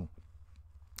getting it wrong.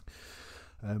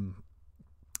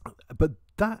 But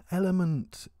that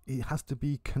element, it has to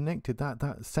be connected,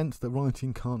 that sense that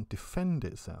writing can't defend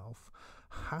itself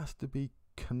has to be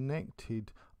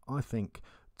connected, I think,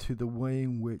 to the way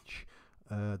in which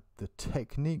the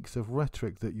techniques of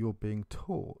rhetoric that you're being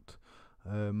taught,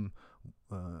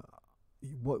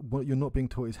 what you're not being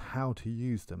taught is how to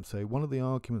use them. So one of the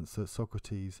arguments that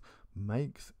Socrates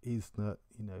makes is that,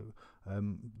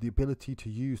 the ability to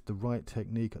use the right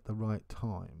technique at the right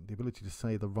time, the ability to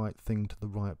say the right thing to the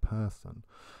right person,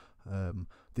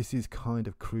 this is kind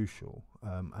of crucial,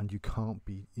 and you can't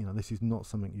be, this is not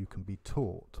something you can be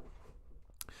taught.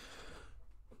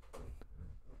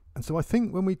 And so I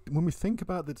think when we think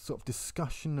about the sort of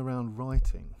discussion around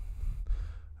writing,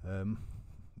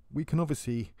 we can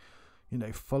obviously,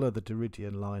 follow the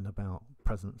Derridian line about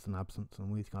presence and absence and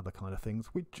all these other kind of things,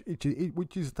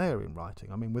 which is there in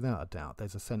writing. I mean, without a doubt,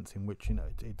 there's a sense in which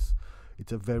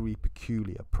it's a very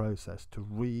peculiar process to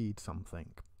read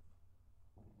something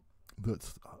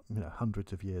that's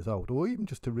hundreds of years old, or even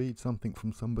just to read something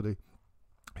from somebody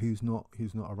who's not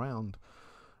around.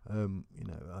 I mean,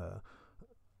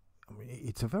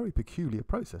 it's a very peculiar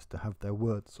process to have their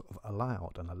words sort of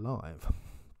allowed and alive.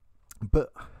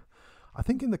 But I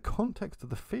think in the context of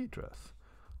the Phaedrus,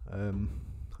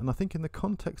 and I think in the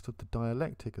context of the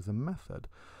dialectic as a method,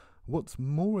 what's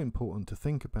more important to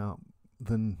think about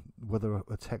than whether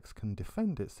a text can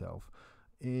defend itself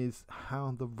is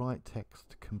how the right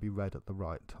text can be read at the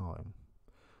right time.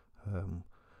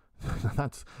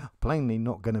 That's plainly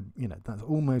not going to, that's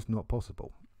almost not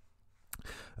possible.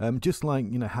 Just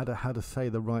like, how to say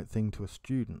the right thing to a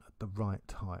student at the right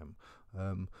time.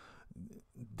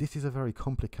 This is a very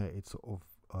complicated sort of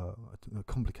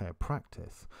complicated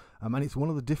practice, and it's one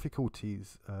of the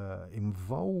difficulties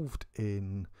involved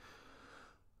in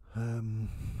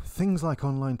things like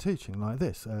online teaching like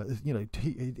this.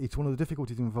 It's one of the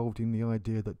difficulties involved in the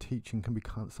idea that teaching can be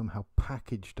somehow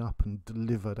packaged up and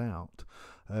delivered out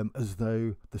as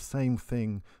though the same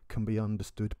thing can be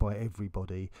understood by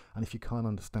everybody, and if you can't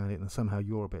understand it, then somehow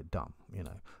you're a bit dumb,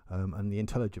 and the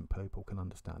intelligent people can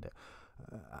understand it.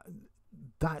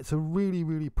 That's a really,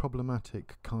 really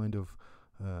problematic kind of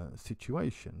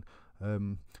situation,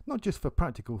 not just for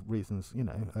practical reasons,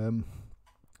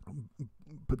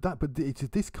 but it's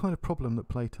this kind of problem that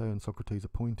Plato and Socrates are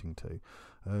pointing to,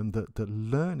 that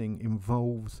learning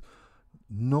involves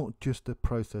not just the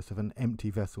process of an empty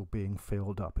vessel being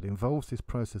filled up. It involves this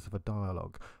process of a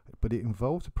dialogue, but it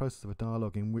involves a process of a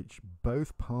dialogue in which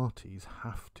both parties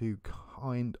have to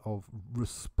kind of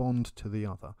respond to the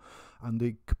other, and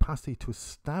the capacity to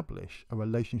establish a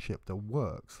relationship that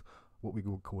works, what we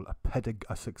would call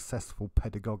a successful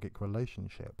pedagogic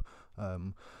relationship.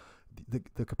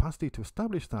 The capacity to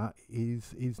establish that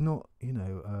is not,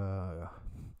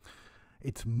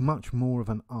 it's much more of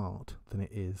an art than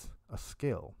it is a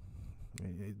skill.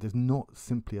 There's not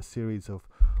simply a series of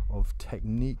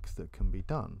techniques that can be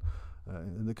done,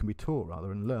 that can be taught rather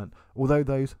and learned. Although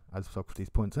those, as Socrates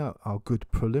points out, are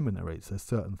good preliminaries. There's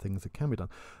certain things that can be done.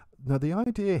 Now the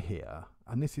idea here,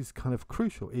 and this is kind of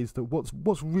crucial, is that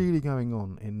what's really going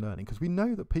on in learning, because we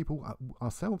know that people,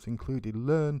 ourselves included,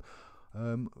 learn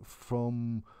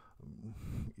from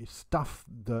stuff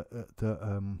that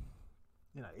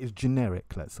is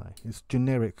generic. Let's say it's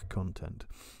generic content,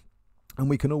 and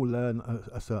we can all learn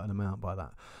a certain amount by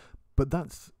that. But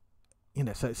that's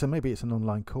so maybe it's an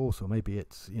online course, or maybe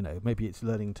it's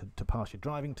learning to pass your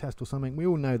driving test or something. We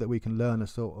all know that we can learn a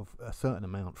certain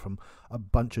amount from a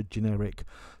bunch of generic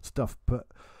stuff, but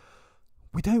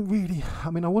we don't really. I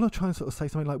want to try and sort of say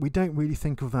something like we don't really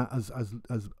think of that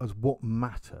as what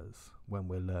matters when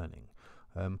we're learning.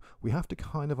 We have to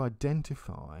kind of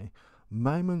identify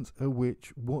moments at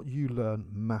which what you learn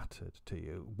mattered to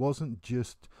you. It wasn't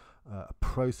just a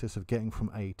process of getting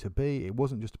from A to B. It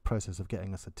wasn't just a process of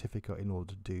getting a certificate in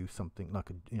order to do something like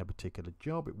a particular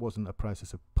job. It wasn't a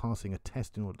process of passing a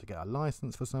test in order to get a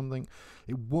license for something.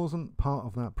 It wasn't part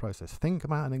of that process. Think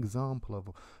about an example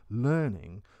of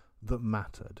learning that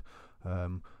mattered.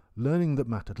 Learning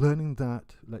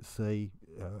that, let's say,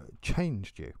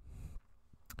 changed you.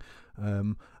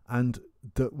 And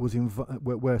that was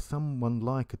where someone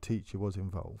like a teacher was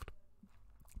involved.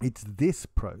 It's this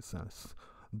process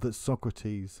that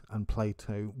Socrates and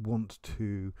Plato want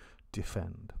to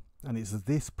defend. And it's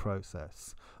this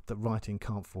process that writing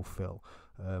can't fulfill,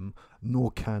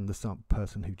 nor can the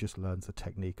person who just learns the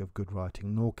technique of good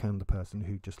writing, nor can the person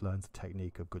who just learns the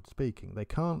technique of good speaking. They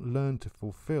can't learn to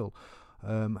fulfill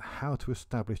how to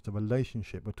establish the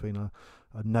relationship between a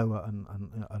knower and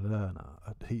a learner,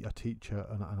 a teacher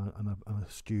and a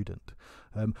student.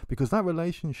 Because that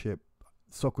relationship,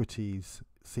 Socrates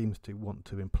seems to want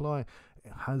to imply,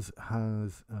 has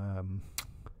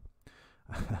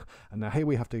and now here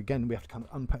we have to kind of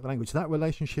unpack the language. That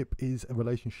relationship is a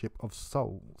relationship of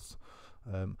souls,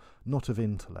 not of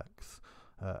intellects.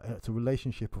 It's a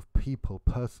relationship of people,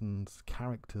 persons,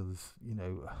 characters,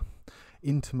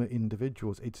 intimate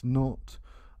individuals. It's not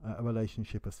a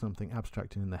relationship of something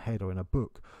abstracted in the head or in a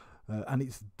book. And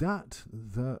it's that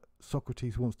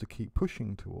Socrates wants to keep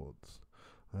pushing towards.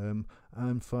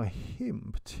 And for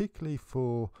him, particularly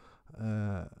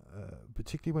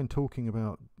when talking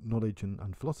about knowledge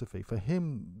and philosophy, for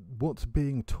him, what's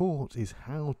being taught is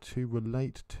how to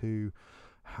relate to,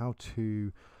 how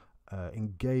to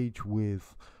engage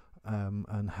with,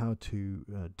 and how to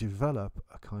develop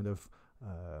a kind of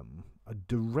a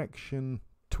direction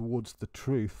towards the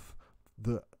truth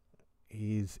that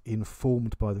is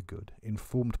informed by the good,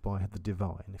 informed by the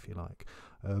divine, if you like.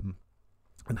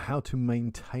 And how to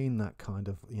maintain that kind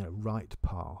of right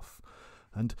path.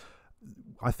 And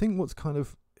I think what's kind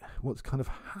of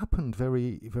happened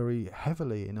very, very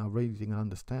heavily in our reading and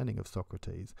understanding of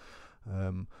Socrates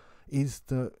is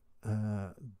that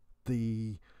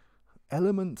the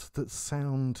elements that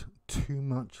sound too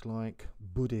much like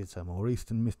Buddhism or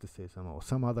Eastern mysticism or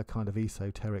some other kind of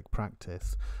esoteric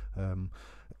practice,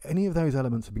 any of those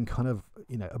elements have been kind of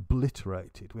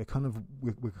obliterated. We kind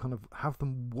of have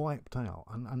them wiped out,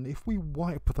 and if we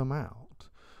wipe them out,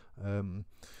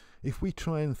 if we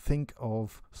try and think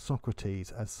of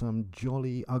Socrates as some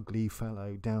jolly, ugly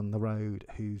fellow down the road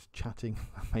who's chatting,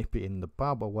 maybe in the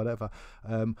pub or whatever,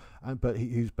 but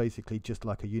who's basically just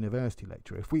like a university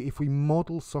lecturer, if we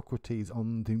model Socrates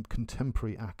on the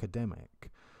contemporary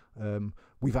academic,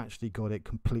 we've actually got it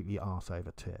completely arse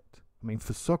over tit.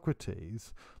 For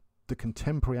Socrates, the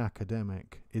contemporary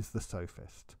academic is the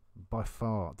sophist. By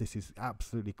far, this is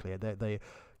absolutely clear. They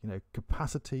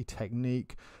capacity,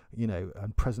 technique,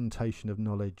 and presentation of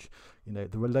knowledge, the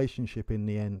relationship in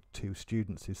the end to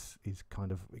students is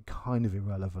kind of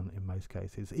irrelevant in most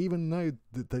cases. Even though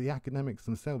the academics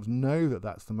themselves know that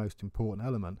that's the most important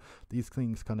element, these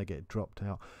things kind of get dropped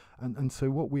out. And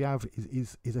so what we have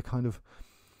is a kind of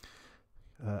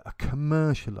a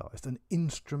commercialized and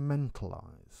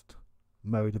instrumentalized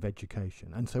mode of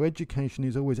education. And so education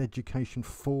is always education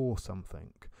for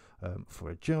something, for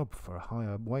a job, for a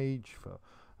higher wage, for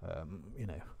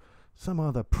some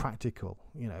other practical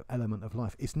element of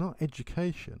life. It's not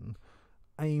education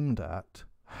aimed at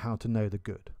how to know the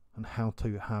good and how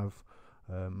to have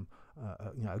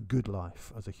a good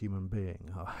life as a human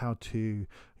being, or how to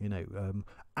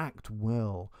act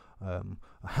well,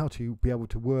 how to be able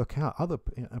to work out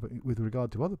with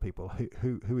regard to other people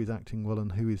who is acting well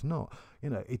and who is not.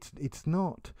 It's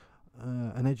not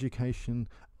an education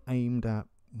aimed at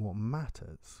what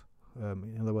matters.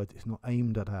 In other words, it's not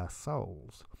aimed at our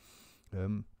souls.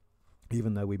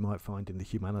 Even though we might find in the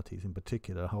humanities in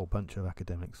particular a whole bunch of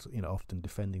academics often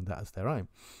defending that as their aim.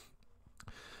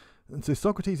 And so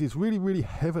Socrates is really, really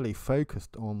heavily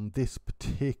focused on this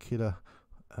particular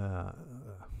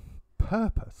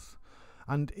purpose,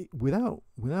 and without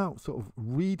sort of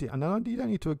reading. And you don't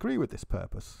need to agree with this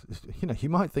purpose. You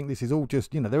might think this is all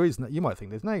just there is. You might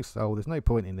think there's no soul, there's no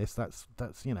point in this. That's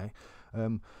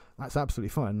That's absolutely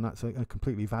fine. That's a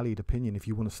completely valid opinion if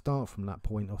you want to start from that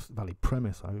point, or valid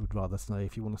premise, I would rather say,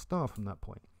 if you want to start from that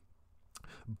point.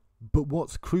 But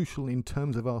what's crucial in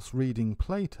terms of us reading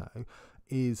Plato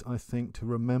is, I think, to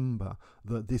remember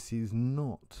that this is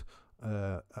not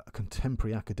a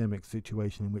contemporary academic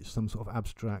situation in which some sort of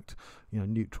abstract,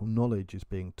 neutral knowledge is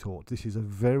being taught. This is a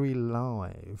very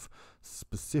live,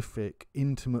 specific,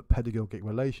 intimate pedagogic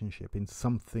relationship in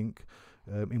something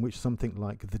in which something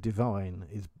like the divine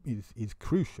is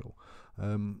crucial,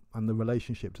 and the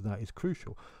relationship to that is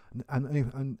crucial.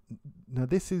 And now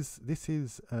this is.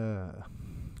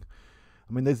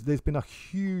 There's been a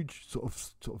huge sort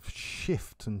of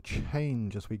shift and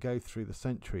change as we go through the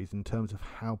centuries in terms of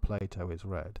how Plato is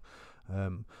read,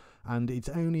 and it's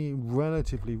only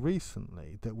relatively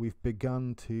recently that we've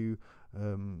begun to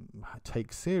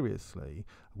take seriously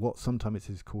what sometimes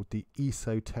is called the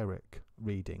esoteric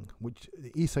reading, which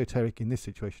esoteric in this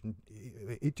situation,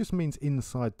 it just means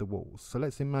inside the walls. So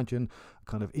let's imagine a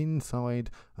kind of inside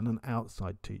and an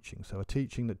outside teaching. So a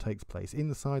teaching that takes place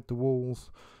inside the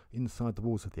walls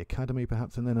of the academy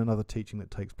perhaps, and then another teaching that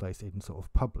takes place in sort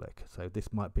of public. So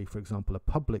this might be, for example, a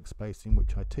public space in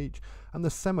which I teach, and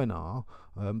the seminar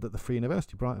that the Free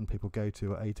University Brighton people go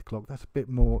to at 8 o'clock, that's a bit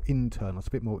more internal, it's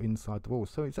a bit more inside the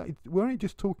walls. So we're only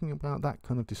just talking about that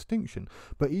kind of distinction.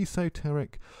 But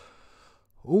esoteric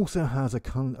also has a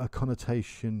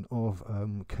connotation of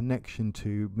connection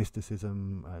to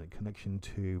mysticism, connection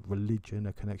to religion,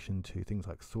 a connection to things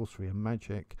like sorcery and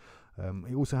magic.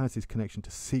 It also has this connection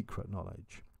to secret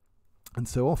knowledge. And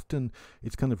so often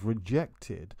it's kind of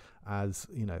rejected as,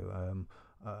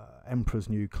 emperor's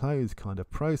new clothes kind of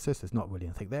process. There's not really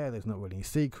anything there's not really any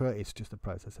secret, it's just a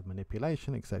process of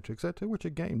manipulation, etc., which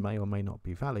again may or may not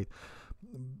be valid.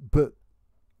 But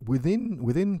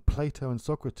within Plato and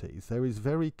Socrates, there is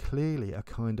very clearly a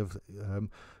kind of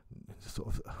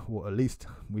or at least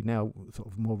we now sort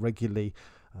of more regularly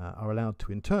are allowed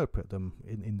to interpret them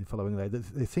in the following way.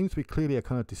 There seems to be clearly a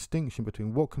kind of distinction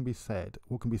between what can be said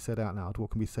out loud,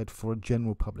 what can be said for a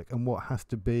general public, and what has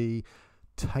to be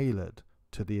tailored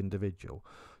to the individual,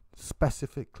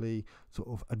 specifically sort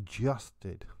of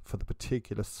adjusted for the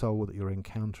particular soul that you're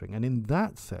encountering. And in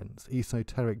that sense,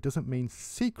 esoteric doesn't mean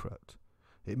secret.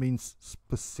 It means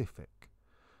specific.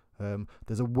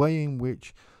 There's a way in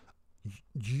which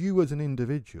you as an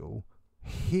individual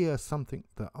hear something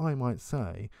that I might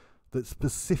say that's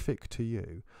specific to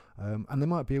you, and there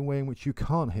might be a way in which you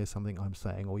can't hear something I'm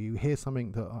saying, or you hear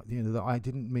something that that I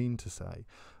didn't mean to say,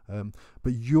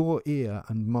 but your ear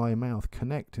and my mouth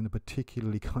connect in a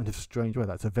particularly kind of strange way.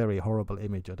 That's a very horrible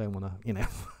image. I don't want to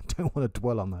don't want to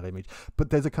dwell on that image,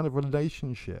 but there's a kind of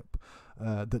relationship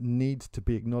that needs to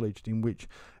be acknowledged, in which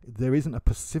there isn't a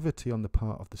passivity on the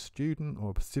part of the student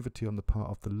or a passivity on the part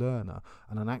of the learner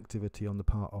and an activity on the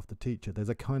part of the teacher. There's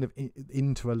a kind of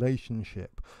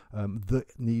interrelationship that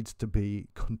needs to be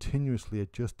continuously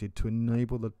adjusted to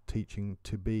enable the teaching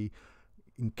to be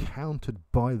encountered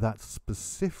by that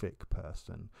specific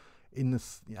person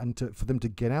for them to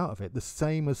get out of it the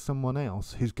same as someone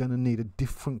else who's going to need a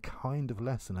different kind of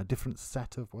lesson, a different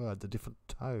set of words, a different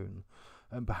tone,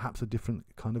 and perhaps a different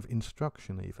kind of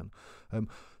instruction even.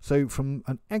 So from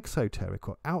an exoteric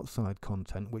or outside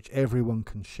content which everyone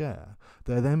can share,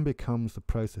 there then becomes the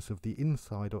process of the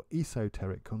inside or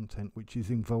esoteric content, which is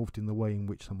involved in the way in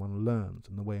which someone learns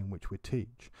and the way in which we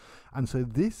teach. And so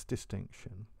this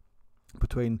distinction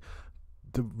between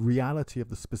the reality of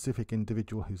the specific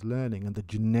individual who's learning and the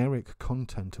generic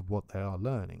content of what they are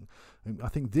learning, I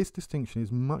think this distinction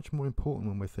is much more important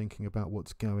when we're thinking about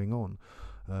what's going on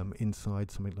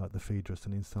inside something like the Phaedrus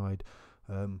and inside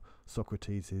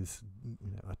Socrates'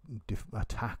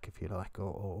 attack, if you like,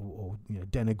 or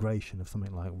denigration of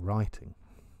something like writing.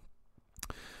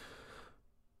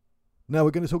 Now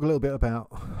we're going to talk a little bit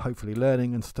about, hopefully,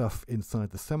 learning and stuff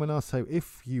inside the seminar. So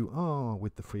if you are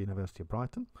with the Free University of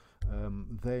Brighton,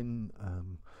 then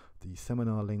the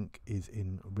seminar link is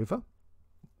in River.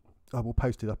 I will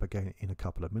post it up again in a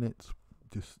couple of minutes,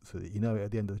 just so that you know it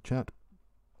at the end of the chat.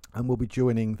 And we'll be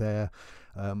joining there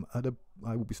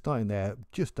I will be starting there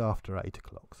just after 8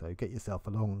 o'clock. So get yourself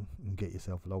along and get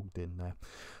yourself logged in there.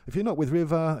 If you're not with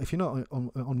River, if you're not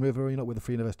on River, or you're not with the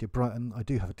Free University of Brighton, I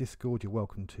do have a Discord. You're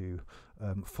welcome to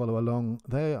follow along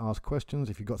there, ask questions.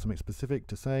 If you've got something specific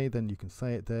to say, then you can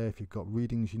say it there. If you've got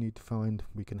readings you need to find,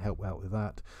 we can help out with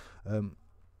that. And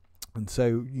so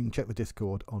you can check the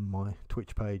Discord on my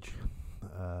Twitch page.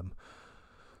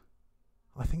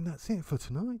 I think that's it for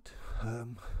tonight.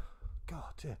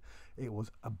 God, yeah, it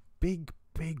was a big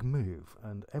big move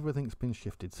and everything's been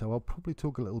shifted, so I'll probably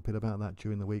talk a little bit about that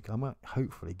during the week. I might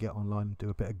hopefully get online and do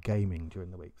a bit of gaming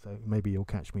during the week, so maybe you'll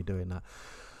catch me doing that.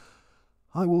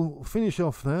 I will finish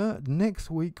off there.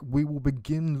 Next week we will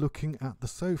begin looking at the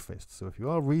Sophist. So if you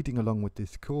are reading along with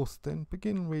this course, then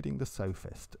begin reading the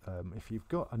Sophist. If you've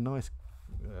got a nice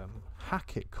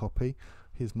Hackett copy,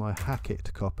 here's my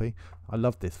Hackett copy. I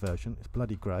love this version, it's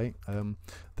bloody great.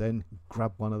 Then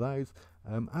grab one of those,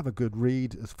 have a good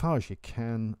read as far as you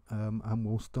can, and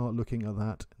we'll start looking at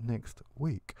that next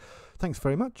week. Thanks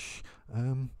very much.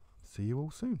 See you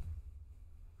all soon.